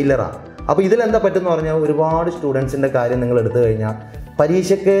 നമ്മൾ ഫെയിലറാണ്. അപ്പോൾ ഇതിലെന്താ പറ്റുമെന്ന് പറഞ്ഞാൽ, ഒരുപാട് സ്റ്റുഡൻസിൻ്റെ കാര്യം നിങ്ങൾ എടുത്തു കഴിഞ്ഞാൽ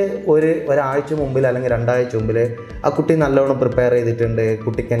പരീക്ഷയ്ക്ക് ഒരാഴ്ച മുമ്പിൽ അല്ലെങ്കിൽ 2 ആഴ്ച മുമ്പിൽ ആ കുട്ടി നല്ലോണം പ്രിപ്പയർ ചെയ്തിട്ടുണ്ട്,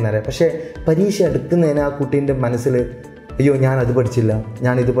 കുട്ടിക്ക് തന്നെ അറിയാം. പക്ഷേ പരീക്ഷ എടുക്കുന്നതിന് ആ കുട്ടീൻ്റെ മനസ്സിൽ അയ്യോ ഞാനത് പഠിച്ചില്ല,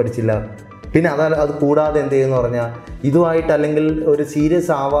 ഞാനിത് പഠിച്ചില്ല. പിന്നെ അത് കൂടാതെ എന്ത് ചെയ്യുമെന്ന് പറഞ്ഞാൽ ഇതുമായിട്ട് അല്ലെങ്കിൽ ഒരു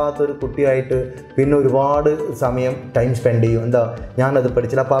സീരിയസ് ആവാത്തൊരു കുട്ടിയായിട്ട് പിന്നെ ഒരുപാട് സമയം ടൈം സ്പെൻഡ് ചെയ്യും. എന്താ ഞാനത്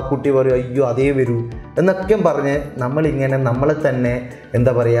പഠിച്ചില്ല, അപ്പോൾ ആ കുട്ടി പറയും അയ്യോ അതേ വരൂ എന്നൊക്കെ പറഞ്ഞ് നമ്മളിങ്ങനെ നമ്മളെ തന്നെ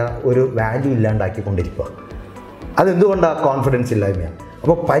എന്താ പറയുക ഒരു വാല്യൂ ഇല്ലാണ്ടാക്കിക്കൊണ്ടിരിക്കുക. അതെന്തുകൊണ്ടാണ്? കോൺഫിഡൻസ് ഇല്ലായ്മയാണ്.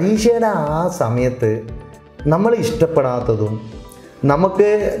 അപ്പോൾ പരീക്ഷയുടെ ആ സമയത്ത് നമ്മൾ ഇഷ്ടപ്പെടാത്തതും നമുക്ക്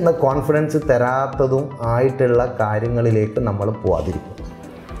കോൺഫിഡൻസ് തരാത്തതും ആയിട്ടുള്ള കാര്യങ്ങളിലേക്ക് നമ്മൾ പോവാതിരിക്കും.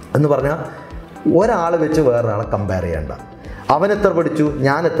 എന്ന് പറഞ്ഞാൽ ഒരാൾ വെച്ച് വേറൊരാളെ കമ്പയർ ചെയ്യേണ്ട. അവൻ എത്ര പഠിച്ചു,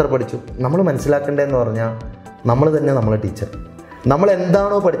 ഞാൻ എത്ര പഠിച്ചു. നമ്മൾ മനസ്സിലാക്കേണ്ടതെന്ന് പറഞ്ഞാൽ നമ്മൾ തന്നെ നമ്മളെ ടീച്ചർ, നമ്മൾ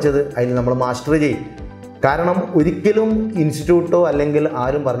എന്താണോ പഠിച്ചത് അതിൽ നമ്മൾ മാസ്റ്റർ ചെയ്യും. കാരണം ഒരിക്കലും ഇൻസ്റ്റിറ്റ്യൂട്ടോ അല്ലെങ്കിൽ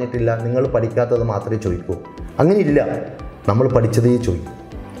ആരും പറഞ്ഞിട്ടില്ല നിങ്ങൾ പഠിക്കാത്തത് മാത്രമേ ചോദിക്കൂ. അങ്ങനെയില്ല, നമ്മൾ പഠിച്ചതേ ചോദിക്കും.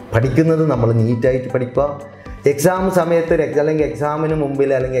 പഠിക്കുന്നത് നമ്മൾ നീറ്റായിട്ട് പഠിക്കുക. എക്സാം സമയത്ത് അല്ലെങ്കിൽ എക്സാമിന് മുമ്പിൽ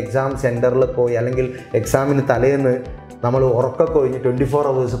അല്ലെങ്കിൽ എക്സാം സെൻറ്ററിൽ പോയി അല്ലെങ്കിൽ എക്സാമിന് തലേന്ന് നമ്മൾ ഉറക്കമൊക്കെ ഒഴിഞ്ഞ് 24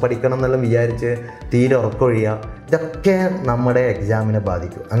 hours പഠിക്കണം എന്നെല്ലാം വിചാരിച്ച് തീരെ ഉറക്കമൊഴിയുക, ഇതൊക്കെ നമ്മുടെ എക്സാമിനെ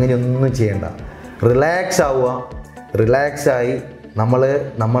ബാധിക്കും. അങ്ങനെയൊന്നും ചെയ്യേണ്ട. റിലാക്സ് ആവുക, റിലാക്സായി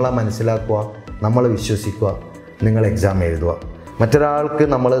നമ്മളെ മനസ്സിലാക്കുക, നമ്മളെ വിശ്വസിക്കുക, നിങ്ങൾ എക്സാം എഴുതുക. മറ്റൊരാൾക്ക്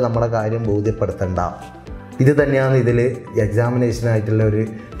നമ്മുടെ കാര്യം ബോധ്യപ്പെടുത്തണ്ട. ഇത് തന്നെയാണ് ഇതിൽ എക്സാമിനേഷനായിട്ടുള്ള ഒരു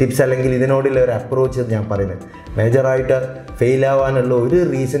ടിപ്സ് അല്ലെങ്കിൽ ഇതിനോടുള്ള ഒരു അപ്രോച്ച് ഞാൻ പറയുന്നത്. മേജറായിട്ട് ഫെയിലാവാനുള്ള ഒരു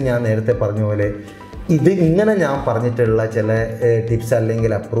റീസൺ ഞാൻ നേരത്തെ പറഞ്ഞ പോലെ ഇത് ഇങ്ങനെ ഞാൻ പറഞ്ഞിട്ടുള്ള ചില ടിപ്സ്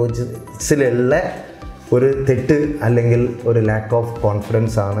അല്ലെങ്കിൽ അപ്രോച്ചസിലുള്ള ഒരു തെറ്റ് അല്ലെങ്കിൽ ഒരു ലാക്ക് ഓഫ്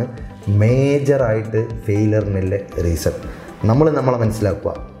കോൺഫിഡൻസ് ആണ് മേജറായിട്ട് ഫെയിലറിനുള്ള റീസൺ. നമ്മളെ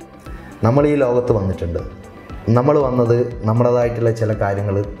മനസ്സിലാക്കുക, നമ്മൾ ഈ ലോകത്ത് വന്നിട്ടുണ്ട്. നമ്മൾ വന്നത് നമ്മുടേതായിട്ടുള്ള ചില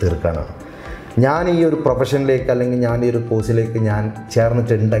കാര്യങ്ങൾ തീർക്കാനാണ്. ഞാൻ ഈ ഒരു പ്രൊഫഷനിലേക്ക് അല്ലെങ്കിൽ ഞാൻ ഈ ഒരു കോഴ്സിലേക്ക് ഞാൻ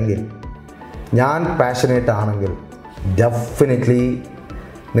ചേർന്നിട്ടുണ്ടെങ്കിൽ, ഞാൻ പാഷനേറ്റ് ആണെങ്കിൽ ഡെഫിനറ്റ്ലി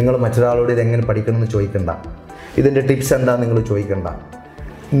നിങ്ങൾ മറ്റൊരാളോട് ഇതെങ്ങനെ പഠിക്കണമെന്ന് ചോദിക്കണ്ട, ഇതിൻ്റെ ടിപ്സ് എന്താ നിങ്ങൾ ചോദിക്കണ്ട.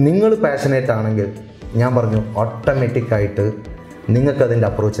 നിങ്ങൾ പാഷനേറ്റ് ആണെങ്കിൽ ഞാൻ പറഞ്ഞു ഓട്ടോമാറ്റിക്കായിട്ട് നിങ്ങൾക്കതിൻ്റെ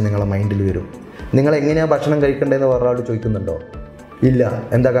അപ്രോച്ച് നിങ്ങളുടെ മൈൻഡിൽ വരും. നിങ്ങൾ എങ്ങനെയാണ് ഭക്ഷണം കഴിക്കേണ്ടതെന്ന് വേറൊരാളോട് ചോദിക്കുന്നുണ്ടോ? ഇല്ല.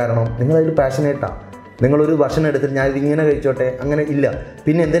 എന്താ കാരണം? നിങ്ങളതിൽ പാഷനേറ്റാണ്. നിങ്ങളൊരു ഭക്ഷണം എടുത്തിട്ട് ഞാൻ ഇതിങ്ങനെ കഴിച്ചോട്ടെ അങ്ങനെ ഇല്ല.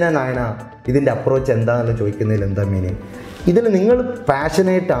 പിന്നെ എന്തിനാ നായന ഇതിൻ്റെ അപ്രോച്ച് എന്താണെന്ന് ചോദിക്കുന്നതിൽ എന്താ മീനിങ്? ഇതിൽ നിങ്ങൾ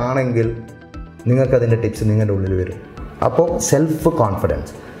പാഷനേറ്റ് ആണെങ്കിൽ നിങ്ങൾക്കതിൻ്റെ ടിപ്സ് നിങ്ങളുടെ ഉള്ളിൽ വരും. അപ്പോൾ സെൽഫ്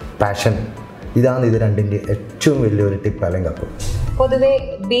കോൺഫിഡൻസ്, പാഷൻ, ഇതാണ് ഇത് രണ്ടിൻ്റെ ഏറ്റവും വലിയൊരു ടിപ്പ് അല്ലെങ്കിൽ അപ്രോച്ച്. പൊതുവെ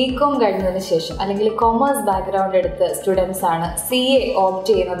BCom കഴിഞ്ഞതിന് ശേഷം അല്ലെങ്കിൽ കൊമേഴ്സ് ബാക്ക്ഗ്രൗണ്ട് എടുത്ത് സ്റ്റുഡൻസ് ആണ് CA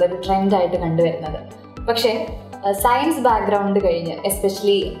ഓപ്റ്റ് ചെയ്യുന്നത് ഒരു ട്രെൻഡായിട്ട് കണ്ടുവരുന്നത്. പക്ഷേ സയൻസ് ബാക്ക്ഗ്രൗണ്ട് കഴിഞ്ഞ്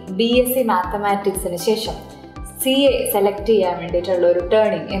എസ്പെഷ്യലി BSc മാത്തമാറ്റിക്സിന് ശേഷം CA സെലക്ട് ചെയ്യാൻ വേണ്ടിയിട്ടുള്ള ഒരു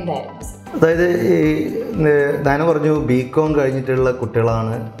ടേണിങ് എന്തായിരുന്നു? അതായത് ഞാൻ പറഞ്ഞു BCom കഴിഞ്ഞിട്ടുള്ള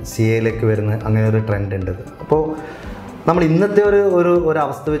കുട്ടികളാണ് CAയിലേക്ക് വരുന്നത്, അങ്ങനെ ഒരു ട്രെൻഡ് ഉണ്ട്. അപ്പോൾ നമ്മൾ ഇന്നത്തെ ഒരു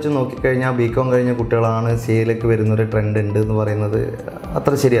അവസ്ഥ വെച്ച് നോക്കിക്കഴിഞ്ഞാൽ BCom കഴിഞ്ഞ കുട്ടികളാണ് CAയിലേക്ക് വരുന്നൊരു ട്രെൻഡ് ഉണ്ട് എന്ന് പറയുന്നത്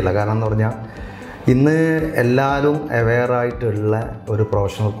അത്ര ശരിയല്ല. കാരണം എന്ന് പറഞ്ഞാൽ ഇന്ന് എല്ലാവരും അവെയറായിട്ടുള്ള ഒരു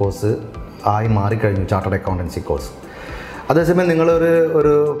പ്രൊഫഷണൽ കോഴ്സ് ആയി മാറിക്കഴിഞ്ഞു ചാർട്ടേഡ് അക്കൗണ്ടൻസി കോഴ്സ്. അതേസമയം നിങ്ങളൊരു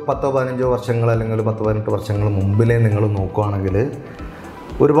 10-15 വർഷങ്ങൾ അല്ലെങ്കിൽ ഒരു 10-18 വർഷങ്ങൾ മുമ്പിലേ നിങ്ങൾ നോക്കുകയാണെങ്കിൽ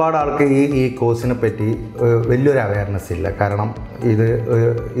ഒരുപാട് ആൾക്ക് ഈ കോഴ്സിനെ പറ്റി വലിയൊരു അവയർനെസ് ഇല്ല. കാരണം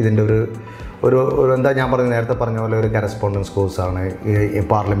ഇതിൻ്റെ ഒരു എന്താ ഞാൻ നേരത്തെ പറഞ്ഞ പോലെ ഒരു കറസ്പോണ്ടൻസ് കോഴ്സാണ്, ഈ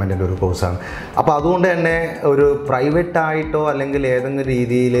പാർലമെൻറ്റിൻ്റെ ഒരു കോഴ്സാണ്. അപ്പോൾ അതുകൊണ്ട് തന്നെ ഒരു പ്രൈവറ്റായിട്ടോ അല്ലെങ്കിൽ ഏതെങ്കിലും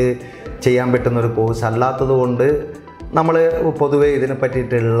രീതിയിൽ ചെയ്യാൻ പറ്റുന്ന ഒരു കോഴ്സ് അല്ലാത്തത് കൊണ്ട് നമ്മൾ പൊതുവേ ഇതിനെ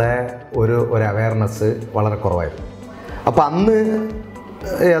പറ്റിയിട്ടുള്ള ഒരു അവയർനെസ് വളരെ കുറവായിരുന്നു. അപ്പോൾ അന്ന്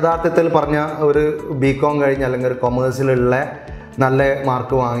യഥാർത്ഥത്തിൽ പറഞ്ഞ ഒരു BCom കഴിഞ്ഞ് അല്ലെങ്കിൽ ഒരു കൊമേഴ്സിലുള്ള നല്ല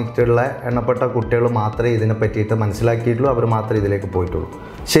മാർക്ക് വാങ്ങിയിട്ടുള്ള എണ്ണപ്പെട്ട കുട്ടികൾ മാത്രമേ ഇതിനെ പറ്റിയിട്ട് മനസ്സിലാക്കിയിട്ടുള്ളൂ, അവർ മാത്രമേ ഇതിലേക്ക് പോയിട്ടുള്ളൂ.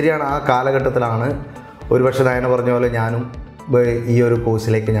 ശരിയാണ്, ആ കാലഘട്ടത്തിലാണ് ഒരുപക്ഷെ നയന പറഞ്ഞ പോലെ ഞാനും ഈ ഒരു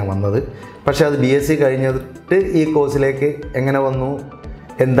കോഴ്സിലേക്ക് ഞാൻ വന്നത്. പക്ഷേ അത് BSc കഴിഞ്ഞിട്ട് ഈ കോഴ്സിലേക്ക് എങ്ങനെ വന്നു,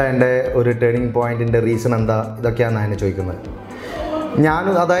 എന്താ എൻ്റെ ഒരു ടേണിംഗ് പോയിൻറ്റിൻ്റെ റീസൺ എന്താ, ഇതൊക്കെയാണ് നയന ചോദിക്കുന്നത്.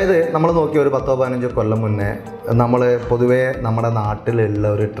 അതായത് നമ്മൾ നോക്കിയ ഒരു 10-15 കൊല്ലം മുന്നേ നമ്മൾ പൊതുവേ നമ്മുടെ നാട്ടിലുള്ള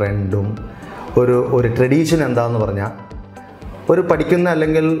ഒരു ട്രെൻഡും ഒരു ട്രഡീഷൻ എന്താണെന്ന് പറഞ്ഞാൽ, ഒരു പഠിക്കുന്ന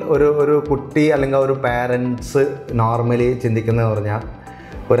അല്ലെങ്കിൽ ഒരു കുട്ടി അല്ലെങ്കിൽ ഒരു പാരൻസ് നോർമലി ചിന്തിക്കുന്നതെന്ന് പറഞ്ഞാൽ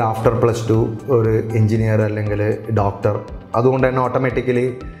ഒരു ആഫ്റ്റർ +2 ഒരു എൻജിനീയർ അല്ലെങ്കിൽ ഡോക്ടർ. അതുകൊണ്ട് തന്നെ ഓട്ടോമാറ്റിക്കലി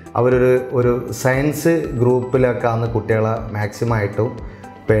ഒരു സയൻസ് ഗ്രൂപ്പിലൊക്കെയാണ് കുട്ടികളെ മാക്സിമം ആയിട്ടും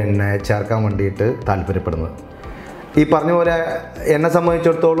ചേർക്കാൻ വേണ്ടിയിട്ട് താല്പര്യപ്പെടുന്നത്. ഈ പറഞ്ഞ പോലെ എന്നെ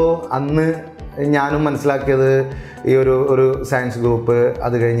സംബന്ധിച്ചിടത്തോളം അന്ന് ഞാനും മനസ്സിലാക്കിയത് ഈ ഒരു സയൻസ് ഗ്രൂപ്പ്,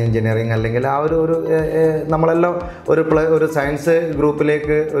 അത് കഴിഞ്ഞ് എൻജിനീയറിങ് അല്ലെങ്കിൽ ആ നമ്മളെല്ലാം ഒരു സയൻസ്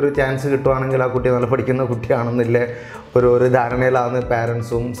ഗ്രൂപ്പിലേക്ക് ഒരു ചാൻസ് കിട്ടുവാണെങ്കിൽ ആ കുട്ടി നല്ല പഠിക്കുന്ന കുട്ടിയാണെന്നില്ല ഒരു ധാരണയിലാണ്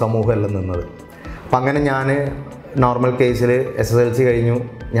പാരൻസും സമൂഹം എല്ലാം നിന്നത്. അപ്പം അങ്ങനെ ഞാൻ നോർമൽ കേസിൽ SSLC കഴിഞ്ഞു,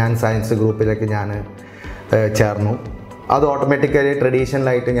 ഞാൻ സയൻസ് ഗ്രൂപ്പിലേക്ക് ഞാൻ ചേർന്നു. അത് ഓട്ടോമാറ്റിക്കലി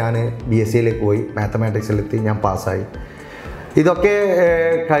ട്രഡീഷണലായിട്ട് ഞാൻ BScയിലേക്ക് പോയി, മാത്തമാറ്റിക്സിലെത്തി, ഞാൻ പാസ്സായി. ഇതൊക്കെ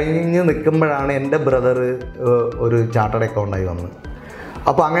കഴിഞ്ഞ് നിൽക്കുമ്പോഴാണ് എൻ്റെ ബ്രദർ ഒരു ചാർട്ടേഡ് അക്കൗണ്ടായി വന്നത്.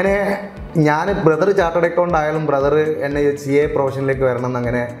 അപ്പോൾ അങ്ങനെ ബ്രദർ ചാർട്ടേഡ് അക്കൗണ്ട് ആയാലും ബ്രദർ എന്നെ CA പ്രൊഫഷനിലേക്ക് വരണം എന്ന്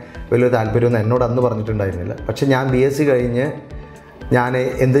അങ്ങനെ വലിയ താല്പര്യമൊന്നും എന്നോട് അന്ന് പറഞ്ഞിട്ടുണ്ടായിരുന്നില്ല. പക്ഷെ ഞാൻ BSc കഴിഞ്ഞ് ഞാൻ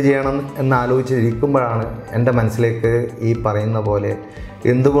എന്ത് ചെയ്യണം എന്നാലോചിച്ചിരിക്കുമ്പോഴാണ് എൻ്റെ മനസ്സിലേക്ക് ഈ പറയുന്ന പോലെ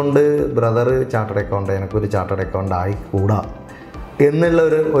എന്തുകൊണ്ട് ബ്രദർ ചാർട്ടേഡ് അക്കൗണ്ട് എനിക്കൊരു ചാർട്ടേഡ് അക്കൗണ്ട് ആയിക്കൂടാ എന്നുള്ള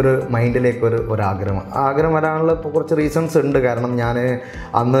ഒരു മൈൻഡിലേക്ക് ഒരു ആഗ്രഹം വരാനുള്ള കുറച്ച് റീസൺസ് ഉണ്ട്. കാരണം ഞാൻ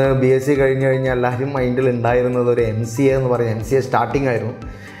അന്ന് BSc കഴിഞ്ഞ് കഴിഞ്ഞാൽ എല്ലാവരും മൈൻഡിൽ ഉണ്ടായിരുന്നത് ഒരു MCA എന്ന് പറയും. MCA സ്റ്റാർട്ടിങ് ആയിരുന്നു.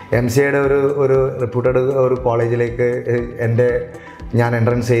 MCAയുടെ ഒരു റെപ്യൂട്ടഡ് ഒരു കോളേജിലേക്ക് ഞാൻ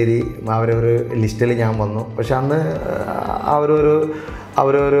എൻട്രൻസ് എഴുതി, അവരൊരു ലിസ്റ്റിൽ ഞാൻ വന്നു. പക്ഷെ അന്ന്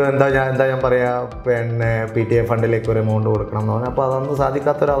അവരൊരു എന്താ ഞാൻ പറയുക PTA ഫണ്ടിലേക്ക് ഒരു എമൗണ്ട് കൊടുക്കണം എന്ന് പറഞ്ഞു. അപ്പോൾ അതൊന്നും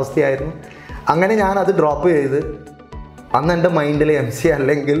സാധിക്കാത്തൊരവസ്ഥയായിരുന്നു. അങ്ങനെ ഞാനത് ഡ്രോപ്പ് ചെയ്ത് അന്ന് എൻ്റെ മൈൻഡിൽ MCA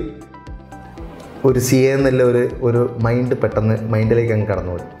അല്ലെങ്കിൽ ഒരു CA എന്നുള്ള ഒരു മൈൻഡ് പെട്ടെന്ന് മൈൻഡിലേക്ക് അങ്ങ്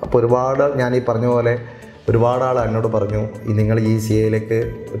കടന്നുപോയി. അപ്പോൾ ഒരുപാട് ഞാൻ ഈ പറഞ്ഞ പോലെ ഒരുപാട് ആൾ എന്നോട് പറഞ്ഞു നിങ്ങൾ ഈ CAയിലേക്ക്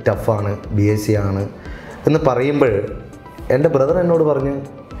ടഫാണ്, BSc ആണ് എന്ന് പറയുമ്പോൾ എൻ്റെ ബ്രദർ എന്നോട് പറഞ്ഞു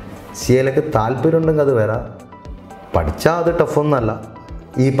CA താല്പര്യമുണ്ടെങ്കിൽ അത് വരാം. പഠിച്ചാൽ അത് ടഫൊന്നുമല്ല.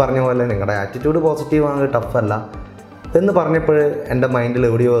 ഈ പറഞ്ഞ പോലെ നിങ്ങളുടെ ആറ്റിറ്റ്യൂഡ് പോസിറ്റീവ് ആണെങ്കിൽ ടഫല്ല എന്ന് പറഞ്ഞപ്പോൾ എൻ്റെ മൈൻഡിൽ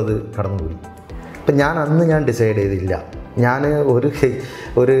എവിടെയോ അത് കടന്നുപോയി. അപ്പം ഞാൻ ഡിസൈഡ് ചെയ്തില്ല, ഞാൻ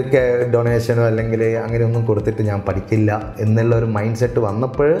ഒരു ഡൊണേഷനോ അല്ലെങ്കിൽ അങ്ങനെയൊന്നും കൊടുത്തിട്ട് ഞാൻ പഠിക്കില്ല എന്നുള്ള ഒരു മൈൻഡ് സെറ്റ്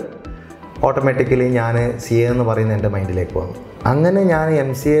വന്നപ്പോൾ ഓട്ടോമാറ്റിക്കലി ഞാൻ CA എന്ന് പറയുന്ന എൻ്റെ മൈൻഡിലേക്ക് വന്നു. അങ്ങനെ ഞാൻ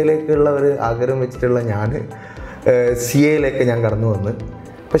MCAയിലേക്കുള്ള ഒരു ആഗ്രഹം വെച്ചിട്ടുള്ള ഞാൻ CAയിലേക്ക് ഞാൻ കടന്നു വന്ന്.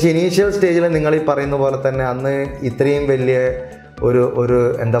 പക്ഷേ ഇനീഷ്യൽ സ്റ്റേജിൽ നിങ്ങൾ ഈ പറയുന്ന പോലെ തന്നെ അന്ന് ഇത്രയും വലിയ ഒരു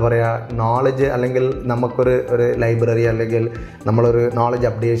എന്താ പറയുക നോളജ് അല്ലെങ്കിൽ നമുക്കൊരു ലൈബ്രറി അല്ലെങ്കിൽ നമ്മളൊരു നോളജ്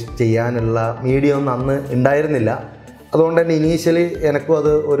അപ്ഡേറ്റ് ചെയ്യാനുള്ള മീഡിയ ഒന്നും അന്ന് ഉണ്ടായിരുന്നില്ല. അതുകൊണ്ട് തന്നെ ഇനീഷ്യലി എനിക്കും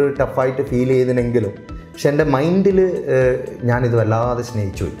അത് ഒരു ടഫായിട്ട് ഫീൽ ചെയ്തിനെങ്കിലും പക്ഷെ എൻ്റെ മൈൻഡിൽ ഞാനിത് വല്ലാതെ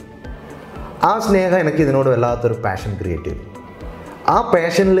സ്നേഹിച്ചു പോയി. ആ സ്നേഹം എനിക്ക് ഇതിനോട് വല്ലാത്തൊരു പാഷൻ ക്രിയേറ്റ് ചെയ്തു. ആ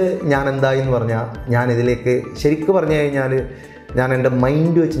പാഷനിൽ ഞാൻ എന്തായി എന്ന് പറഞ്ഞാൽ ഞാൻ ഇതിലേക്ക് ശരിക്കും പറഞ്ഞു കഴിഞ്ഞാൽ ഞാൻ എൻ്റെ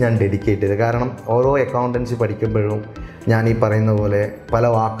മൈൻഡ് വെച്ച് ഞാൻ ഡെഡിക്കേറ്റ് ചെയ്തു. കാരണം ഓരോ അക്കൗണ്ടൻസി പഠിക്കുമ്പോഴും ഞാൻ ഈ പറയുന്ന പോലെ പല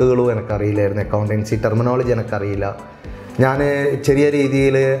വാക്കുകളും എനിക്കറിയില്ലായിരുന്നു. അക്കൗണ്ടൻസി ടെർമിനോളജി എനിക്കറിയില്ല. ഞാൻ ചെറിയ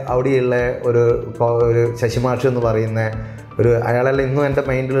രീതിയിൽ അവിടെയുള്ള ഒരു ശശിമാഷ് എന്ന് പറയുന്ന അയാളെല്ലാം ഇന്നും എൻ്റെ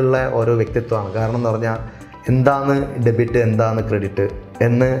മൈൻഡിലുള്ള ഓരോ വ്യക്തിത്വമാണ്. കാരണം എന്ന് പറഞ്ഞാൽ എന്താണ് ഡെബിറ്റ് എന്താണെന്ന് ക്രെഡിറ്റ്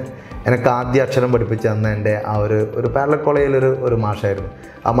എന്ന് എനിക്ക് ആദ്യ അക്ഷരം പഠിപ്പിച്ച് തന്ന എൻ്റെ ആ ഒരു പാരലൽ കോളേജിലൊരു മാഷായിരുന്നു.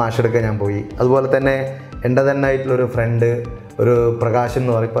 ആ മാഷെടുക്കാൻ ഞാൻ പോയി. അതുപോലെ തന്നെ എൻ്റെ തന്നെ ആയിട്ടുള്ളൊരു ഫ്രണ്ട് ഒരു പ്രകാശ്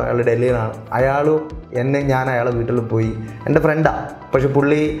എന്ന് പറയും, ഇപ്പോൾ അയാൾ ഡൽഹിയിലാണ്. ഞാൻ അയാളെ വീട്ടിൽ പോയി. എൻ്റെ ഫ്രണ്ടാണ്, പക്ഷെ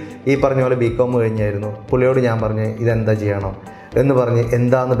പുള്ളി ഈ പറഞ്ഞ പോലെ BCom കഴിഞ്ഞായിരുന്നു. പുള്ളിയോട് ഞാൻ പറഞ്ഞ് ഇതെന്താ ചെയ്യണം എന്ന് പറഞ്ഞ്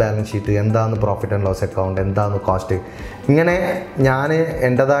എന്താന്ന് ബാലൻസ് ഷീറ്റ്, എന്താന്ന് പ്രോഫിറ്റ് ആൻഡ് ലോസ് അക്കൗണ്ട്, എന്താന്ന് കോസ്റ്റ്, ഇങ്ങനെ ഞാൻ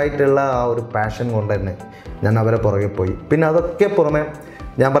എൻ്റേതായിട്ടുള്ള ആ ഒരു പാഷൻ കൊണ്ട് തന്നെ ഞാൻ അവരെ പുറകെ പോയി. പിന്നെ അതൊക്കെ പുറമെ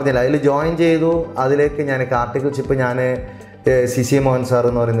ഞാൻ പറഞ്ഞില്ല അതിൽ ജോയിൻ ചെയ്തു. അതിലേക്ക് ഞാൻ ആർട്ടിക്കിൾഷിപ്പ് ഞാൻ CC മോഹൻ സാർ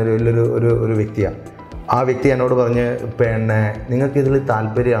എന്ന് പറയുന്നൊരു വലിയൊരു വ്യക്തിയാണ്. ആ വ്യക്തി എന്നോട് പറഞ്ഞ് പിന്നെ നിങ്ങൾക്കിതിൽ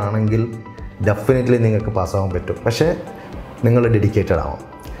താല്പര്യമാണെങ്കിൽ ഡെഫിനറ്റ്ലി നിങ്ങൾക്ക് പാസ്സാവാൻ പറ്റും, പക്ഷേ നിങ്ങൾ ഡെഡിക്കേറ്റഡ് ആവും.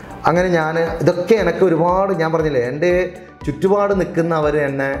 അങ്ങനെ ഇതൊക്കെ എനിക്ക് ഒരുപാട് ഞാൻ പറഞ്ഞില്ലേ എൻ്റെ ചുറ്റുപാട് നിൽക്കുന്നവർ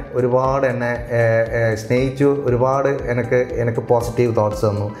ഒരുപാട് എന്നെ സ്നേഹിച്ചു, ഒരുപാട് എനിക്ക് പോസിറ്റീവ് തോട്ട്സ്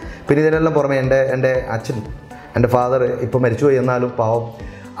തന്നു. പിന്നെ ഇതിനെല്ലാം പുറമെ എൻ്റെ ഫാദർ ഇപ്പോൾ മരിച്ചുപോയി, എന്നാലും പാവം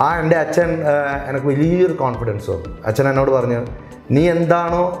എൻ്റെ അച്ഛൻ എനിക്ക് വലിയൊരു കോൺഫിഡൻസ് തന്നു. അച്ഛൻ എന്നോട് പറഞ്ഞു നീ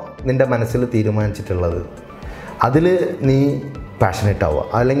എന്താണോ നിൻ്റെ മനസ്സിൽ തീരുമാനിച്ചിട്ടുള്ളത് അതിൽ നീ പാഷനേറ്റ് ആവുക,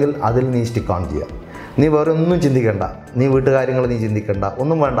 അല്ലെങ്കിൽ അതിൽ നീ സ്റ്റിക്ക് ഓൺ ചെയ്യുക. നീ വേറെ ഒന്നും ചിന്തിക്കണ്ട, നീ വീട്ടുകാര്യങ്ങൾ നീ ചിന്തിക്കണ്ട,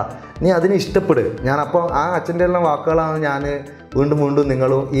 ഒന്നും വേണ്ട, നീ അതിനെ ഇഷ്ടപ്പെടുക. അപ്പോൾ ആ അച്ഛൻ്റെ എല്ലാം വാക്കുകളാണ് ഞാൻ വീണ്ടും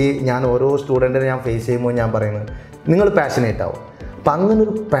നിങ്ങളും ഞാൻ ഓരോ സ്റ്റുഡൻറ്റിനെ ഞാൻ ഫേസ് ചെയ്യുമ്പോൾ ഞാൻ പറയുന്നത് നിങ്ങൾ പാഷനേറ്റ് ആവും. അപ്പം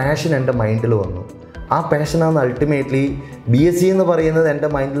അങ്ങനൊരു പാഷൻ എൻ്റെ മൈൻഡിൽ വന്നു. ആ പാഷനാണ് അൾട്ടിമേറ്റ്ലി BSc എന്ന് പറയുന്നത് എൻ്റെ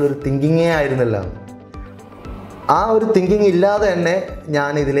മൈൻഡിലൊരു തിങ്കിങ്ങേ ആയിരുന്നില്ല. ആ ഒരു തിങ്കിങ് ഇല്ലാതെ തന്നെ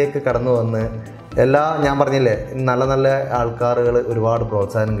ഞാൻ ഇതിലേക്ക് കടന്നു വന്ന് ഞാൻ പറഞ്ഞില്ലേ നല്ല നല്ല ആൾക്കാരുകൾ ഒരുപാട്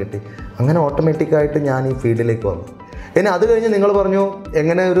പ്രോത്സാഹനം കിട്ടി. അങ്ങനെ ഓട്ടോമാറ്റിക്കായിട്ട് ഞാൻ ഈ ഫീൽഡിലേക്ക് വന്നു. ഇനി അത് കഴിഞ്ഞ് നിങ്ങൾ പറഞ്ഞു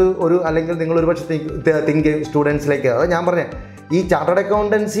എങ്ങനെ അല്ലെങ്കിൽ നിങ്ങളൊരു പക്ഷേ സ്റ്റുഡൻസിലേക്ക്, അത് ഞാൻ പറഞ്ഞേ ഈ ചാർട്ടേഡ്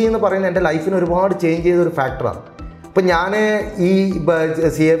അക്കൗണ്ടൻസി എന്ന് പറയുന്നത് എൻ്റെ ലൈഫിന് ഒരുപാട് ചേഞ്ച് ചെയ്തൊരു ഫാക്ടറാണ്. അപ്പം ഞാൻ ഈ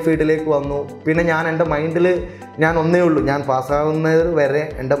CA ഫീൽഡിലേക്ക് വന്നു. പിന്നെ എൻ്റെ മൈൻഡിൽ ഞാൻ ഒന്നേ ഉള്ളൂ, ഞാൻ പാസ്സാകുന്നത് വരെ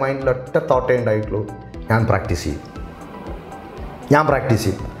എൻ്റെ മൈൻഡിൽ ഒറ്റ തോട്ടേ ഉണ്ടായിട്ടുള്ളൂ, ഞാൻ പ്രാക്ടീസ്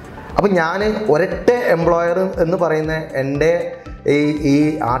ചെയ്യും. അപ്പം ഞാൻ ഒരൊറ്റ എംപ്ലോയർ എന്ന് പറയുന്ന എൻ്റെ ഈ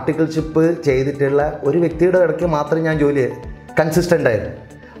ആർട്ടിക്കിൾഷിപ്പ് ചെയ്തിട്ടുള്ള ഒരു വ്യക്തിയുടെ ഇടയ്ക്ക് മാത്രമേ ഞാൻ ജോലി കൺസിസ്റ്റൻ്റ് ആയിരുന്നു.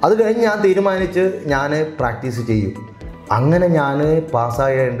 അത് കഴിഞ്ഞ് ഞാൻ തീരുമാനിച്ച് ഞാൻ പ്രാക്ടീസ് ചെയ്യും. അങ്ങനെ ഞാൻ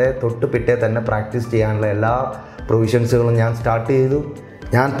പാസ്സായതിൻ്റെ തൊട്ട് പിറ്റേ തന്നെ പ്രാക്ടീസ് ചെയ്യാനുള്ള എല്ലാ പ്രൊവിഷൻസുകളും ഞാൻ സ്റ്റാർട്ട് ചെയ്തു.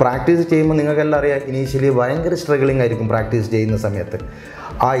 ഞാൻ പ്രാക്ടീസ് ചെയ്യുമ്പോൾ നിങ്ങൾക്കെല്ലാം അറിയാം ഇനീഷ്യലി ഭയങ്കര സ്ട്രഗിളിംഗ് ആയിരിക്കും പ്രാക്ടീസ് ചെയ്യുന്ന സമയത്ത്.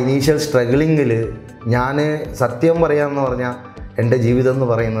 ആ ഇനീഷ്യൽ സ്ട്രഗിളിങ്ങിൽ ഞാൻ സത്യം പറയാമെന്ന് പറഞ്ഞാൽ എൻ്റെ ജീവിതം എന്ന്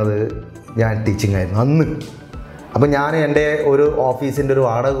പറയുന്നത് ഞാൻ ടീച്ചിങ് ആയിരുന്നു അന്ന്. അപ്പം ഞാൻ എൻ്റെ ഒരു ഓഫീസിൻ്റെ ഒരു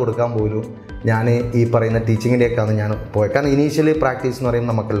വാടക കൊടുക്കാൻ പോലും ഞാൻ ഈ പറയുന്ന ടീച്ചിങ്ങിലേക്കാണ് ഞാൻ പോയത്. കാരണം ഇനീഷ്യലി പ്രാക്ടീസ് എന്ന്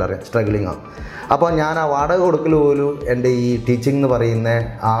പറയുമ്പോൾ നമുക്കെല്ലാം അറിയാം സ്ട്രഗിളിംഗ് ആണ്. അപ്പോൾ ഞാൻ ആ വാടക കൊടുക്കൽ പോലും എൻ്റെ ഈ ടീച്ചിങ് എന്ന് പറയുന്ന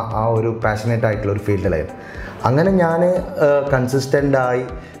ആ ഒരു പാഷനേറ്റ് ആയിട്ടുള്ള ഒരു ഫീൽഡിലായിരുന്നു. അങ്ങനെ ഞാൻ കൺസിസ്റ്റൻ്റായി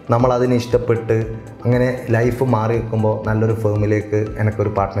നമ്മളതിനെ ഇഷ്ടപ്പെട്ട് അങ്ങനെ ലൈഫ് മാറി വെക്കുമ്പോൾ നല്ലൊരു ഫേമിലേക്ക്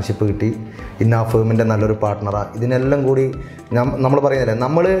എനിക്കൊരു പാർട്ട്ണർഷിപ്പ് കിട്ടി. ഇന്ന് ആ ഫേമിൻ്റെ നല്ലൊരു പാർട്ട്ണറാണ്. ഇതിനെല്ലാം കൂടി നമ്മൾ പറയുന്നില്ല,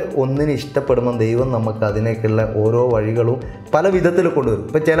 നമ്മൾ ഒന്നിനെ ഇഷ്ടപ്പെടുമ്പോൾ ദൈവം നമുക്ക് അതിനേക്കുള്ള ഓരോ വഴികളും പല വിധത്തിൽ കൊണ്ടുവരും.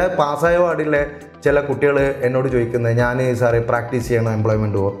 ഇപ്പോൾ ചില പാസ്സായ പാടില്ല ചില കുട്ടികൾ എന്നോട് ചോദിക്കുന്നത് ഞാൻ സാറേ പ്രാക്ടീസ് ചെയ്യണോ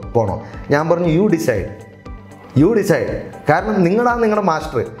എംപ്ലോയ്മെൻറ്റ് പോകണോ? ഞാൻ പറഞ്ഞു യു ഡിസൈഡ്. കാരണം നിങ്ങളാണ് നിങ്ങളുടെ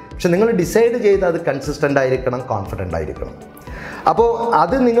മാസ്റ്റർ. പക്ഷെ നിങ്ങൾ ഡിസൈഡ് ചെയ്ത് അത് കൺസിസ്റ്റൻ്റ് ആയിരിക്കണം, കോൺഫിഡൻ്റ് ആയിരിക്കണം. അപ്പോൾ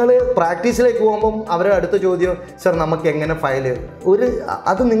അത് നിങ്ങൾ പ്രാക്ടീസിലേക്ക് പോകുമ്പം അവരുടെ അടുത്ത ചോദ്യം സർ നമുക്ക് എങ്ങനെ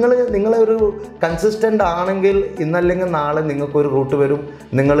അത് നിങ്ങളെ ഒരു കൺസിസ്റ്റൻ്റ് ആണെങ്കിൽ ഇന്നല്ലെങ്കിൽ നാളെ നിങ്ങൾക്കൊരു റൂട്ട് വരും,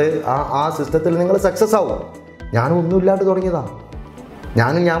 നിങ്ങൾ ആ സിസ്റ്റത്തിൽ നിങ്ങൾ സക്സസ് ആവും. ഞാനും ഒന്നുമില്ലാണ്ട് തുടങ്ങിയതാണ്.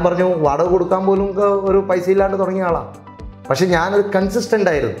 ഞാൻ പറഞ്ഞു വാടക കൊടുക്കാൻ പോലും ഒരു പൈസ ഇല്ലാണ്ട് തുടങ്ങിയ ആളാണ്. പക്ഷേ ഞാനത് കൺസിസ്റ്റൻ്റ്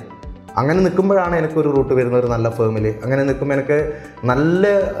ആയിരുന്നു. അങ്ങനെ നിൽക്കുമ്പോഴാണ് എനിക്കൊരു റൂട്ട് വരുന്നത്, ഒരു നല്ല ഫേമിൽ. അങ്ങനെ നിൽക്കുമ്പോൾ എനിക്ക് നല്ല,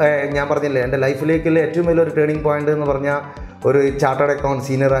 ഞാൻ പറഞ്ഞില്ലേ, എൻ്റെ ലൈഫിലേക്കുള്ള ഏറ്റവും വലിയൊരു ടേണിംഗ് പോയിൻ്റ് എന്ന് പറഞ്ഞാൽ ഒരു ചാർട്ടേഡ് അക്കൗണ്ട്,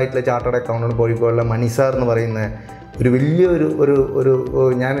 സീനിയർ ആയിട്ടുള്ള ചാർട്ടേഡ് അക്കൗണ്ടൻറ്റ് കോഴിക്കോടുള്ള മണി സാർ എന്ന് പറയുന്ന ഒരു വലിയൊരു ഒരു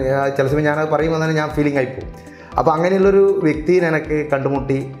ഞാൻ ചില സമയം ഞാനത് പറയുമ്പോൾ തന്നെ ഞാൻ ഫീലിംഗ് ആയിപ്പോവും. അപ്പോൾ അങ്ങനെയുള്ളൊരു വ്യക്തിയെ എനിക്ക്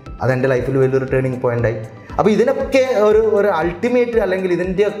കണ്ടുമുട്ടി. അതെൻ്റെ ലൈഫിൽ വലിയൊരു ടേണിംഗ് പോയിൻ്റായി. അപ്പോൾ ഇതിനൊക്കെ ഒരു അൾട്ടിമേറ്റ്, അല്ലെങ്കിൽ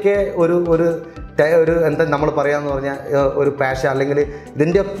ഇതിൻ്റെയൊക്കെ ഒരു എന്താ നമ്മൾ പറയാമെന്ന് പറഞ്ഞാൽ ഒരു പാഷൻ, അല്ലെങ്കിൽ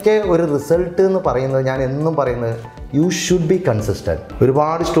ഇതിൻ്റെയൊക്കെ ഒരു റിസൾട്ട് എന്ന് പറയുന്നത്, ഞാൻ എന്നും പറയുന്നത്, യു ഷുഡ് ബി കൺസിസ്റ്റൻറ്റ്.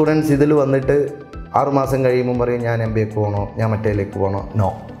 ഒരുപാട് സ്റ്റുഡൻസ് ഇതിൽ വന്നിട്ട് 6 മാസം കഴിയുമ്പോൾ പറയും ഞാൻ MBAക്ക് പോകണോ, ഞാൻ മറ്റേലേക്ക് പോകണോ. No,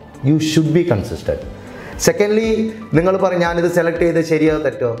 you should be consistent. Secondly, നിങ്ങൾ പറയും ഞാനിത് സെലക്ട് ചെയ്ത് ശരിയോ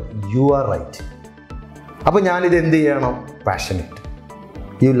തെറ്റോ, യു ആർ റൈറ്റ്. അപ്പോൾ ഞാനിത് എന്ത് ചെയ്യണം? Passionate,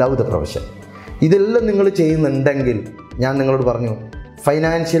 you love the profession. ഇതെല്ലാം നിങ്ങൾ ചെയ്യുന്നുണ്ടെങ്കിൽ ഞാൻ നിങ്ങളോട് പറഞ്ഞു,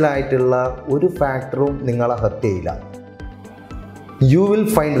 ഫൈനാൻഷ്യലായിട്ടുള്ള ഒരു ഫാക്ടറും നിങ്ങളെ ഹർട്ട് ചെയ്യില്ല. You will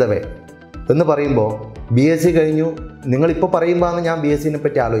find the way എന്ന് പറയുമ്പോൾ BSc കഴിഞ്ഞു. നിങ്ങളിപ്പോൾ പറയുമ്പോഴാണ് ഞാൻ BScനെ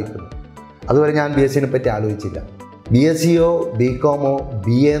പറ്റി ആലോചിക്കുന്നത്. അതുവരെ ഞാൻ BScനെ പറ്റി ആലോചിച്ചില്ല. BScയോ BComോ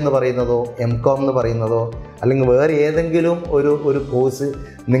BA എന്ന് പറയുന്നതോ MCom എന്ന് പറയുന്നതോ അല്ലെങ്കിൽ വേറെ ഏതെങ്കിലും ഒരു കോഴ്സ്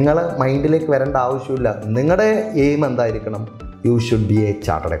നിങ്ങളെ മൈൻഡിലേക്ക് വരേണ്ട ആവശ്യമില്ല. നിങ്ങളുടെ എയിം എന്തായിരിക്കണം? You should be A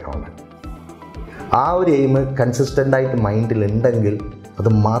chartered accountant. ആ ഒരു എയിം കൺസിസ്റ്റൻ്റായിട്ട് മൈൻഡിലുണ്ടെങ്കിൽ അത്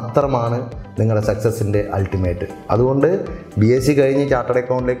മാത്രമാണ് നിങ്ങളുടെ സക്സസിൻ്റെ അൾട്ടിമേറ്റ്. അതുകൊണ്ട് BSc കഴിഞ്ഞ് ചാർട്ടേഡ്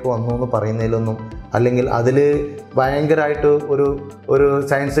അക്കൗണ്ടിലേക്ക് വന്നു എന്ന് പറയുന്നതിലൊന്നും, അല്ലെങ്കിൽ അതിൽ ഭയങ്കരമായിട്ട് ഒരു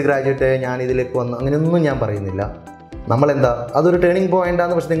സയൻസ് ഗ്രാജുവേറ്റ് ഞാൻ ഇതിലേക്ക് വന്നു, അങ്ങനെയൊന്നും ഞാൻ പറയുന്നില്ല. നമ്മളെന്താ, അതൊരു ടേണിംഗ്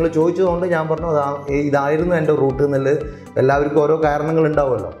പോയിൻ്റാണ്. പക്ഷെ നിങ്ങൾ ചോദിച്ചതുകൊണ്ട് ഞാൻ പറഞ്ഞു ഇതായിരുന്നു എൻ്റെ റൂട്ട് എന്നുള്ളത്. എല്ലാവർക്കും ഓരോ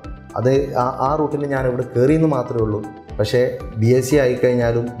കാരണങ്ങളുണ്ടാവുമല്ലോ. അത് ആ റൂട്ടിൽ ഞാൻ ഇവിടെ കയറിയെന്ന് മാത്രമേ ഉള്ളൂ. പക്ഷേ BSc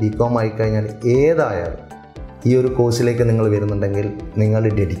ആയിക്കഴിഞ്ഞാലും BCom ആയിക്കഴിഞ്ഞാലും ഏതായാലും ഈ ഒരു കോഴ്സിലേക്ക് നിങ്ങൾ വരുന്നുണ്ടെങ്കിൽ നിങ്ങൾ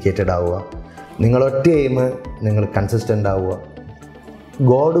ഡെഡിക്കേറ്റഡ് ആവുക. നിങ്ങളൊറ്റ എയിം, നിങ്ങൾ കൺസിസ്റ്റൻ്റ് ആവുക.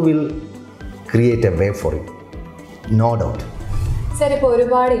 God will create a way for you, no doubt. Sir, ഇപ്പോൾ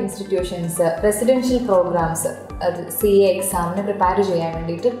ഒരുപാട് ഇൻസ്റ്റിറ്റ്യൂഷൻസ് റെസിഡൻഷ്യൽ പ്രോഗ്രാംസ് അത് CA എക്സാമിന് പ്രിപ്പയർ ചെയ്യാൻ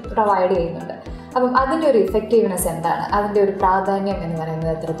വേണ്ടിയിട്ട് പ്രൊവൈഡ് ചെയ്യുന്നുണ്ട്. അപ്പം അതിൻ്റെ ഒരു ഇഫക്റ്റീവ്നെസ് എന്താണ്? അതിൻ്റെ ഒരു പ്രാധാന്യം എന്ന്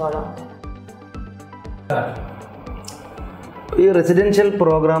പറയുന്നത് എത്രത്തോളം ഉണ്ട്? ഈ റെസിഡൻഷ്യൽ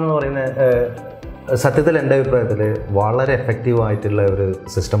പ്രോഗ്രാം എന്ന് പറയുന്ന സത്യത്തിൽ എൻ്റെ അഭിപ്രായത്തിൽ വളരെ എഫക്റ്റീവായിട്ടുള്ള ഒരു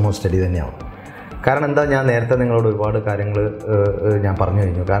സിസ്റ്റം ഓഫ് സ്റ്റഡി തന്നെയാണ്. കാരണം എന്താ, ഞാൻ നേരത്തെ നിങ്ങളോട് ഒരുപാട് കാര്യങ്ങൾ ഞാൻ പറഞ്ഞു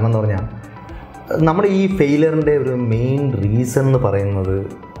കഴിഞ്ഞു. കാരണം എന്ന് പറഞ്ഞാൽ നമ്മുടെ ഈ ഫെയിലിയറിൻ്റെ ഒരു മെയിൻ റീസൺ എന്ന് പറയുന്നത്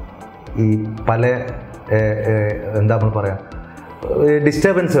ഈ പല എന്താ നമ്മൾ പറയാം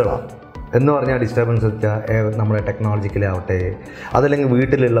ഡിസ്റ്റർബൻസുകളാണ്. എന്ന് പറഞ്ഞാൽ ഡിസ്റ്റർബൻസ് വെച്ചാൽ നമ്മുടെ ടെക്നോളജിക്കലാവട്ടെ, അതല്ലെങ്കിൽ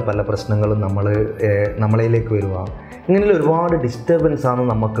വീട്ടിലുള്ള പല പ്രശ്നങ്ങളും നമ്മളിലേക്ക് വരുക. ഇങ്ങനെയുള്ള ഒരുപാട് ഡിസ്റ്റർബൻസാണ്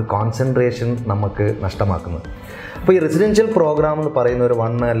നമുക്ക് കോൺസെൻട്രേഷൻ നമുക്ക് നഷ്ടമാക്കുന്നത്. അപ്പോൾ ഈ റെസിഡൻഷ്യൽ പ്രോഗ്രാം എന്ന് പറയുന്ന ഒരു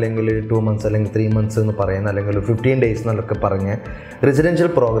 1 അല്ലെങ്കിൽ 2 months അല്ലെങ്കിൽ 3 months എന്ന് പറയുന്ന, അല്ലെങ്കിൽ ഒരു 15 days എന്നൊക്കെ പറഞ്ഞ് റെസിഡൻഷ്യൽ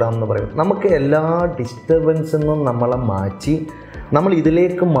പ്രോഗ്രാം എന്ന് പറയുന്നത് നമുക്ക് എല്ലാ ഡിസ്റ്റർബൻസിൽ നിന്നും നമ്മളെ മാറ്റി നമ്മൾ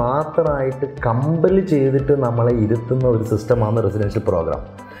ഇതിലേക്ക് മാത്രമായിട്ട് കമ്പൽ ചെയ്തിട്ട് നമ്മളെ ഇരുത്തുന്ന ഒരു സിസ്റ്റമാണ് റെസിഡൻഷ്യൽ പ്രോഗ്രാം.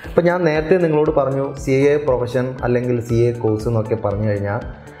 ഇപ്പോൾ ഞാൻ നേരത്തെ നിങ്ങളോട് പറഞ്ഞു CA പ്രൊഫഷൻ അല്ലെങ്കിൽ CA കോഴ്സ് എന്നൊക്കെ പറഞ്ഞു കഴിഞ്ഞാൽ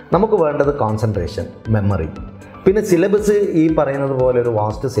നമുക്ക് വേണ്ടത് കോൺസെൻട്രേഷൻ, മെമ്മറി, പിന്നെ സിലബസ് ഈ പറയുന്നത് പോലെ ഒരു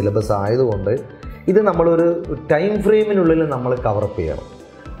വാസ്റ്റ് സിലബസ് ആയതുകൊണ്ട് ഇത് നമ്മളൊരു ടൈം ഫ്രെയിമിനുള്ളിൽ നമ്മൾ കവറപ്പ് ചെയ്യണം.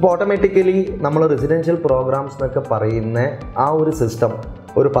 അപ്പോൾ ഓട്ടോമാറ്റിക്കലി നമ്മൾ റെസിഡൻഷ്യൽ പ്രോഗ്രാംസ് എന്നൊക്കെ പറയുന്ന ആ ഒരു സിസ്റ്റം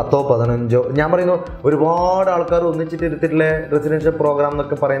ഒരു 10 or 15, ഞാൻ പറയുന്നു ഒരുപാട് ആൾക്കാർ ഒന്നിച്ചിട്ട് എടുത്തിട്ടുള്ള റെസിഡൻഷ്യൽ പ്രോഗ്രാം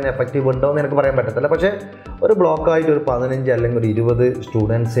എന്നൊക്കെ പറയുന്ന എഫക്റ്റീവ് ഉണ്ടോ എന്ന് എനിക്ക് പറയാൻ പറ്റത്തില്ല. പക്ഷേ ഒരു ബ്ലോക്കായിട്ട് ഒരു 15 അല്ലെങ്കിൽ ഒരു 20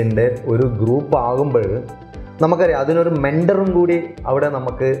 സ്റ്റുഡൻസിൻ്റെ ഒരു ഗ്രൂപ്പ് ആകുമ്പോൾ നമുക്കറിയാം അതിനൊരു മെൻറ്ററും കൂടി അവിടെ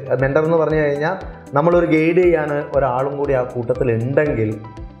നമുക്ക്, മെൻറ്റർ എന്ന് പറഞ്ഞു കഴിഞ്ഞാൽ നമ്മളൊരു ഗൈഡ് ചെയ്യാൻ ഒരാളും കൂടി ആ കൂട്ടത്തിൽ ഉണ്ടെങ്കിൽ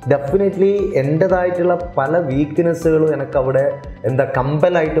ഡെഫിനറ്റ്ലി എൻ്റേതായിട്ടുള്ള പല വീക്ക്നെസ്സുകളും എനിക്കവിടെ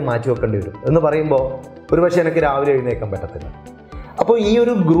കമ്പലായിട്ട് മാറ്റി വെക്കേണ്ടി വരും. എന്ന് പറയുമ്പോൾ ഒരുപക്ഷെ എനിക്ക് രാവിലെ എഴുന്നേൽക്കാൻ പറ്റത്തില്ല. അപ്പോൾ ഈ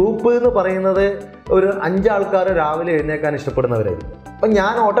ഒരു ഗ്രൂപ്പ് എന്ന് പറയുന്നത് ഒരു 5 ആൾക്കാർ രാവിലെ എഴുന്നേൽക്കാൻ ഇഷ്ടപ്പെടുന്നവരായിരിക്കും. അപ്പം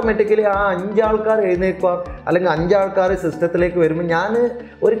ഞാൻ ഓട്ടോമാറ്റിക്കലി ആ 5 ആൾക്കാർ എഴുന്നേൽക്കുക അല്ലെങ്കിൽ 5 ആൾക്കാർ സിസ്റ്റത്തിലേക്ക് വരുമ്പോൾ ഞാൻ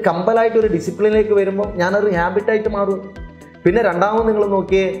ഒരു കമ്പലായിട്ട് ഒരു ഡിസിപ്ലിനിലേക്ക് വരുമ്പോൾ ഞാനൊരു ഹാബിറ്റായിട്ട് മാറും. പിന്നെ രണ്ടാമത് നിങ്ങൾ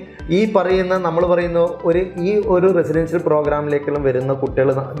നോക്കിയേ, ഈ പറയുന്ന നമ്മൾ പറയുന്ന ഒരു റെസിഡൻഷ്യൽ പ്രോഗ്രാമിലേക്കെല്ലാം വരുന്ന കുട്ടികൾ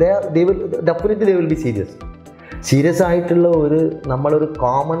definitely they will be serious ആയിട്ടുള്ള നമ്മളൊരു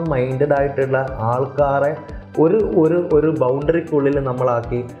കോമൺ മൈൻഡഡ് ആയിട്ടുള്ള ആൾക്കാരെ ഒരു ബൗണ്ടറിക്കുള്ളിൽ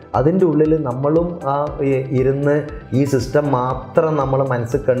നമ്മളാക്കി അതിൻ്റെ ഉള്ളിൽ നമ്മളും ഇരുന്ന് ഈ സിസ്റ്റം മാത്രം നമ്മൾ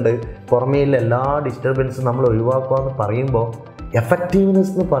മനസ്സിൽ കണ്ട് പുറമേയുള്ള എല്ലാ ഡിസ്റ്റർബൻസും നമ്മൾ ഒഴിവാക്കുക എന്ന് പറയുമ്പോൾ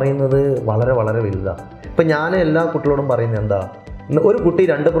എഫക്റ്റീവ്നെസ് എന്ന് പറയുന്നത് വളരെ വളരെ വലുതാണ്. ഇപ്പം ഞാൻ എല്ലാ കുട്ടികളോടും പറയുന്നത് എന്താ, ഒരു കുട്ടി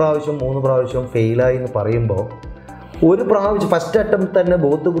 2 പ്രാവശ്യം 3 പ്രാവശ്യം ഫെയിലായി എന്ന് പറയുമ്പോൾ ഒരു പ്രാവശ്യം ഫസ്റ്റ് അറ്റംപ്റ്റ് തന്നെ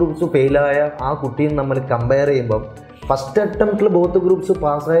ബോത്ത് ഗ്രൂപ്പ്സ് ഫെയിലായ ആ കുട്ടിയും നമ്മൾ കമ്പയർ ചെയ്യുമ്പം ഫസ്റ്റ് അറ്റംപ്റ്റിൽ ബോത്ത് ഗ്രൂപ്പ്സ്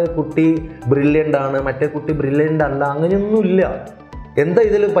പാസ്സായ കുട്ടി ബ്രില്യൻ്റ് ആണ്, മറ്റേ കുട്ടി ബ്രില്യൻ്റ് അല്ല, അങ്ങനെയൊന്നുമില്ല. എന്താ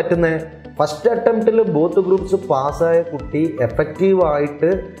ഇതിൽ പറ്റുന്നത്? ഫസ്റ്റ് അറ്റംപ്റ്റിൽ ബോത്ത് ഗ്രൂപ്പ്സ് പാസ്സായ കുട്ടി എഫക്റ്റീവായിട്ട്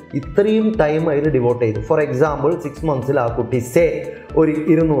ഇത്രയും ടൈം അതിൽ ഡിവോട്ട് ചെയ്തു. ഫോർ എക്സാമ്പിൾ 6 months ആ കുട്ടി ഒരു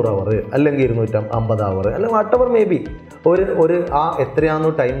 200 hour അല്ലെങ്കിൽ 250 hour അല്ലെങ്കിൽ വാട്ടവർ മേ ബി ഒരു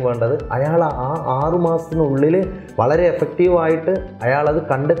എത്രയാണോ ടൈം വേണ്ടത് അയാൾ ആ 6 മാസത്തിനുള്ളിൽ വളരെ എഫക്റ്റീവായിട്ട് അയാളത്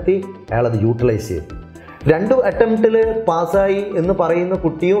കണ്ടെത്തി, അയാളത് യൂട്ടിലൈസ് ചെയ്തു. 2 അറ്റംപ്റ്റിൽ പാസ്സായി എന്ന് പറയുന്ന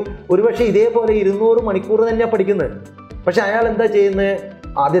കുട്ടിയും ഒരുപക്ഷെ ഇതേപോലെ 200 മണിക്കൂർ തന്നെയാണ് പഠിക്കുന്നത്. പക്ഷെ അയാൾ എന്താ ചെയ്യുന്നത്?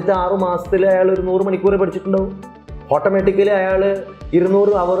 ആദ്യത്തെ 6 മാസത്തിൽ അയാൾ ഒരു 100 മണിക്കൂർ പഠിച്ചിട്ടുണ്ടാവും. ഓട്ടോമാറ്റിക്കലി അയാൾ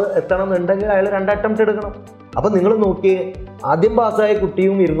 200 hour എത്തണം എന്നുണ്ടെങ്കിൽ അയാൾ 2 അറ്റംപ്റ്റ് എടുക്കണം. അപ്പം നിങ്ങൾ നോക്കിയേ, ആദ്യം പാസ്സായ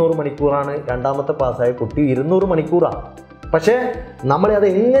കുട്ടിയും 200 മണിക്കൂറാണ്, രണ്ടാമത്തെ പാസ്സായ കുട്ടിയും 200 മണിക്കൂറാണ്. പക്ഷേ നമ്മളെ അത്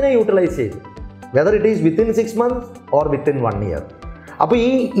എങ്ങനെ യൂട്ടിലൈസ് ചെയ്തു? Whether it is within 6 months or within 1 year. അപ്പോൾ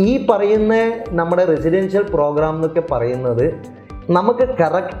ഈ പറയുന്ന നമ്മുടെ റെസിഡൻഷ്യൽ പ്രോഗ്രാം എന്നൊക്കെ പറയുന്നത് നമുക്ക്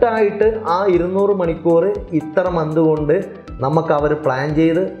കറക്റ്റായിട്ട് ആ 200 മണിക്കൂർ ഇത്ര മന്ത് കൊണ്ട് നമുക്ക് അവർ പ്ലാൻ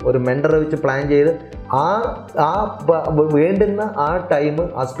ചെയ്ത് ഒരു മെൻറ്ററെ വെച്ച് പ്ലാൻ ചെയ്ത് വേണ്ടുന്ന ആ ടൈം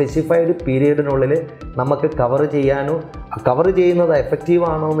ആ സ്പെസിഫൈഡ് പീരീഡിനുള്ളിൽ നമുക്ക് കവർ ചെയ്യാനോ, കവർ ചെയ്യുന്നത് എഫക്റ്റീവ്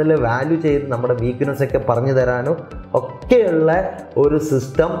ആണോ എന്നുള്ള വാല്യൂ ചെയ്ത് നമ്മുടെ വീക്ക്നെസ്സൊക്കെ പറഞ്ഞു തരാനോ ഒക്കെയുള്ള ഒരു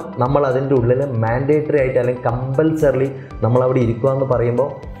സിസ്റ്റം നമ്മൾ അതിൻ്റെ ഉള്ളിൽ മാൻഡേറ്ററി ആയിട്ട് അല്ലെങ്കിൽ കമ്പൽസറിലി നമ്മളവിടെ ഇരിക്കുക എന്ന് പറയുമ്പോൾ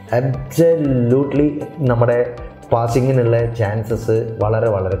അബ്സല്യൂട്ട്ലി നമ്മുടെ പാസിങ്ങിനുള്ള ചാൻസസ് വളരെ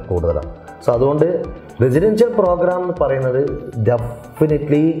വളരെ കൂടുതലാണ്. സോ അതുകൊണ്ട് റെസിഡൻഷ്യൽ പ്രോഗ്രാം എന്ന് പറയുന്നത്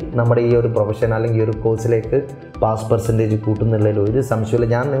ഡെഫിനറ്റ്ലി നമ്മുടെ ഈ ഒരു പ്രൊഫഷൻ അല്ലെങ്കിൽ ഈ ഒരു കോഴ്സിലേക്ക് പാസ് പെർസെൻറ്റേജ് കൂട്ടുന്നുള്ളതിൽ ഒരു സംശയമില്ല.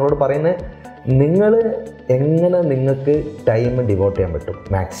 ഞാൻ നിങ്ങളോട് പറയുന്നത്, നിങ്ങൾ എങ്ങനെ നിങ്ങൾക്ക് ടൈം ഡിവോട്ട് ചെയ്യാൻ പറ്റും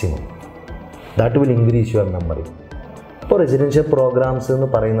maximum, that will increase your memory. ഇപ്പോൾ റെസിഡൻഷ്യൽ പ്രോഗ്രാംസ് എന്ന്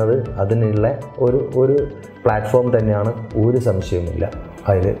പറയുന്നത് അതിനുള്ള ഒരു പ്ലാറ്റ്ഫോം തന്നെയാണ്, ഒരു സംശയവുമില്ല,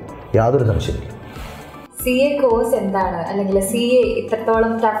 അതിൽ യാതൊരു സംശയമില്ല. CA കോഴ്സ് എന്താണ്, അല്ലെങ്കിൽ CA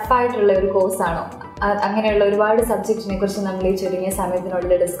ഇത്രത്തോളം ടഫായിട്ടുള്ള ഒരു കോഴ്സാണോ? അങ്ങനെയുള്ള ഒരുപാട് സബ്ജക്റ്റിനെ കുറിച്ച് നമ്മൾ ഈ ചുരുങ്ങിയ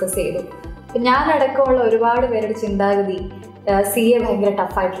സമയത്തിനുള്ളിൽ ഡിസ്കസ് ചെയ്തു. ഞാനടക്കമുള്ള ഒരുപാട് പേരുടെ ചിന്താഗതി CA ഭയങ്കര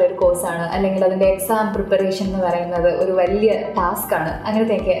ടഫായിട്ടുള്ള ഒരു കോഴ്സാണ്, അല്ലെങ്കിൽ അതിൻ്റെ എക്സാം പ്രിപ്പറേഷൻ എന്ന് പറയുന്നത് ഒരു വലിയ ടാസ്ക്കാണ്,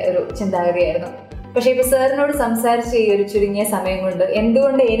 അങ്ങനത്തെയൊക്കെ ഒരു ചിന്താഗതിയായിരുന്നു. പക്ഷേ ഇപ്പോൾ സാറിനോട് സംസാരിച്ച് ഈ ഒരു ചുരുങ്ങിയ സമയം കൊണ്ട്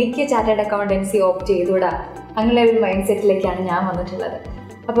എന്തുകൊണ്ട് എനിക്ക് ചാർട്ടേഡ് അക്കൗണ്ടൻസി ഓപ്റ്റ് ചെയ്തുകൂടാ, അങ്ങനെ ഒരു മൈൻഡ് സെറ്റിലേക്കാണ് ഞാൻ വന്നിട്ടുള്ളത്.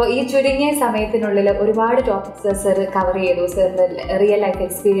 അപ്പോൾ ഈ ചുരുങ്ങിയ സമയത്തിനുള്ളിൽ ഒരുപാട് ടോപ്പിക്സ് സാർ കവർ ചെയ്തു. സാറിൻ്റെ റിയൽ ലൈഫ്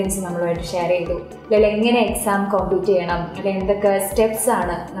എക്സ്പീരിയൻസ് നമ്മളുമായിട്ട് ഷെയർ ചെയ്തു. അല്ലെങ്കിൽ എങ്ങനെ എക്സാം കോംപ്ലീറ്റ് ചെയ്യണം, അല്ലെങ്കിൽ എന്തൊക്കെ സ്റ്റെപ്സ്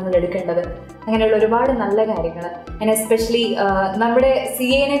ആണ് നമ്മൾ എടുക്കേണ്ടത്, അങ്ങനെയുള്ള ഒരുപാട് നല്ല കാര്യങ്ങൾ. ആൻഡ് എസ്പെഷ്യലി നമ്മുടെ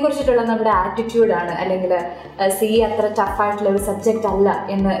CAനെ കുറിച്ചിട്ടുള്ള നമ്മുടെ ആറ്റിറ്റ്യൂഡാണ്, അല്ലെങ്കിൽ CA അത്ര ടഫായിട്ടുള്ള ഒരു സബ്ജക്റ്റ് അല്ല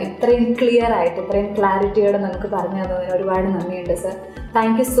എന്ന് ഇത്രയും ക്ലിയർ ആയിട്ട് ഇത്രയും ക്ലാരിറ്റിയോടെ നമുക്ക് പറഞ്ഞു തന്നതിന് ഒരുപാട് നന്ദിയുണ്ട് sir.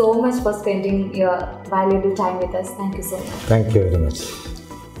 Thank you so much for spending your valuable time with us. Thank you so much. Thank you very much.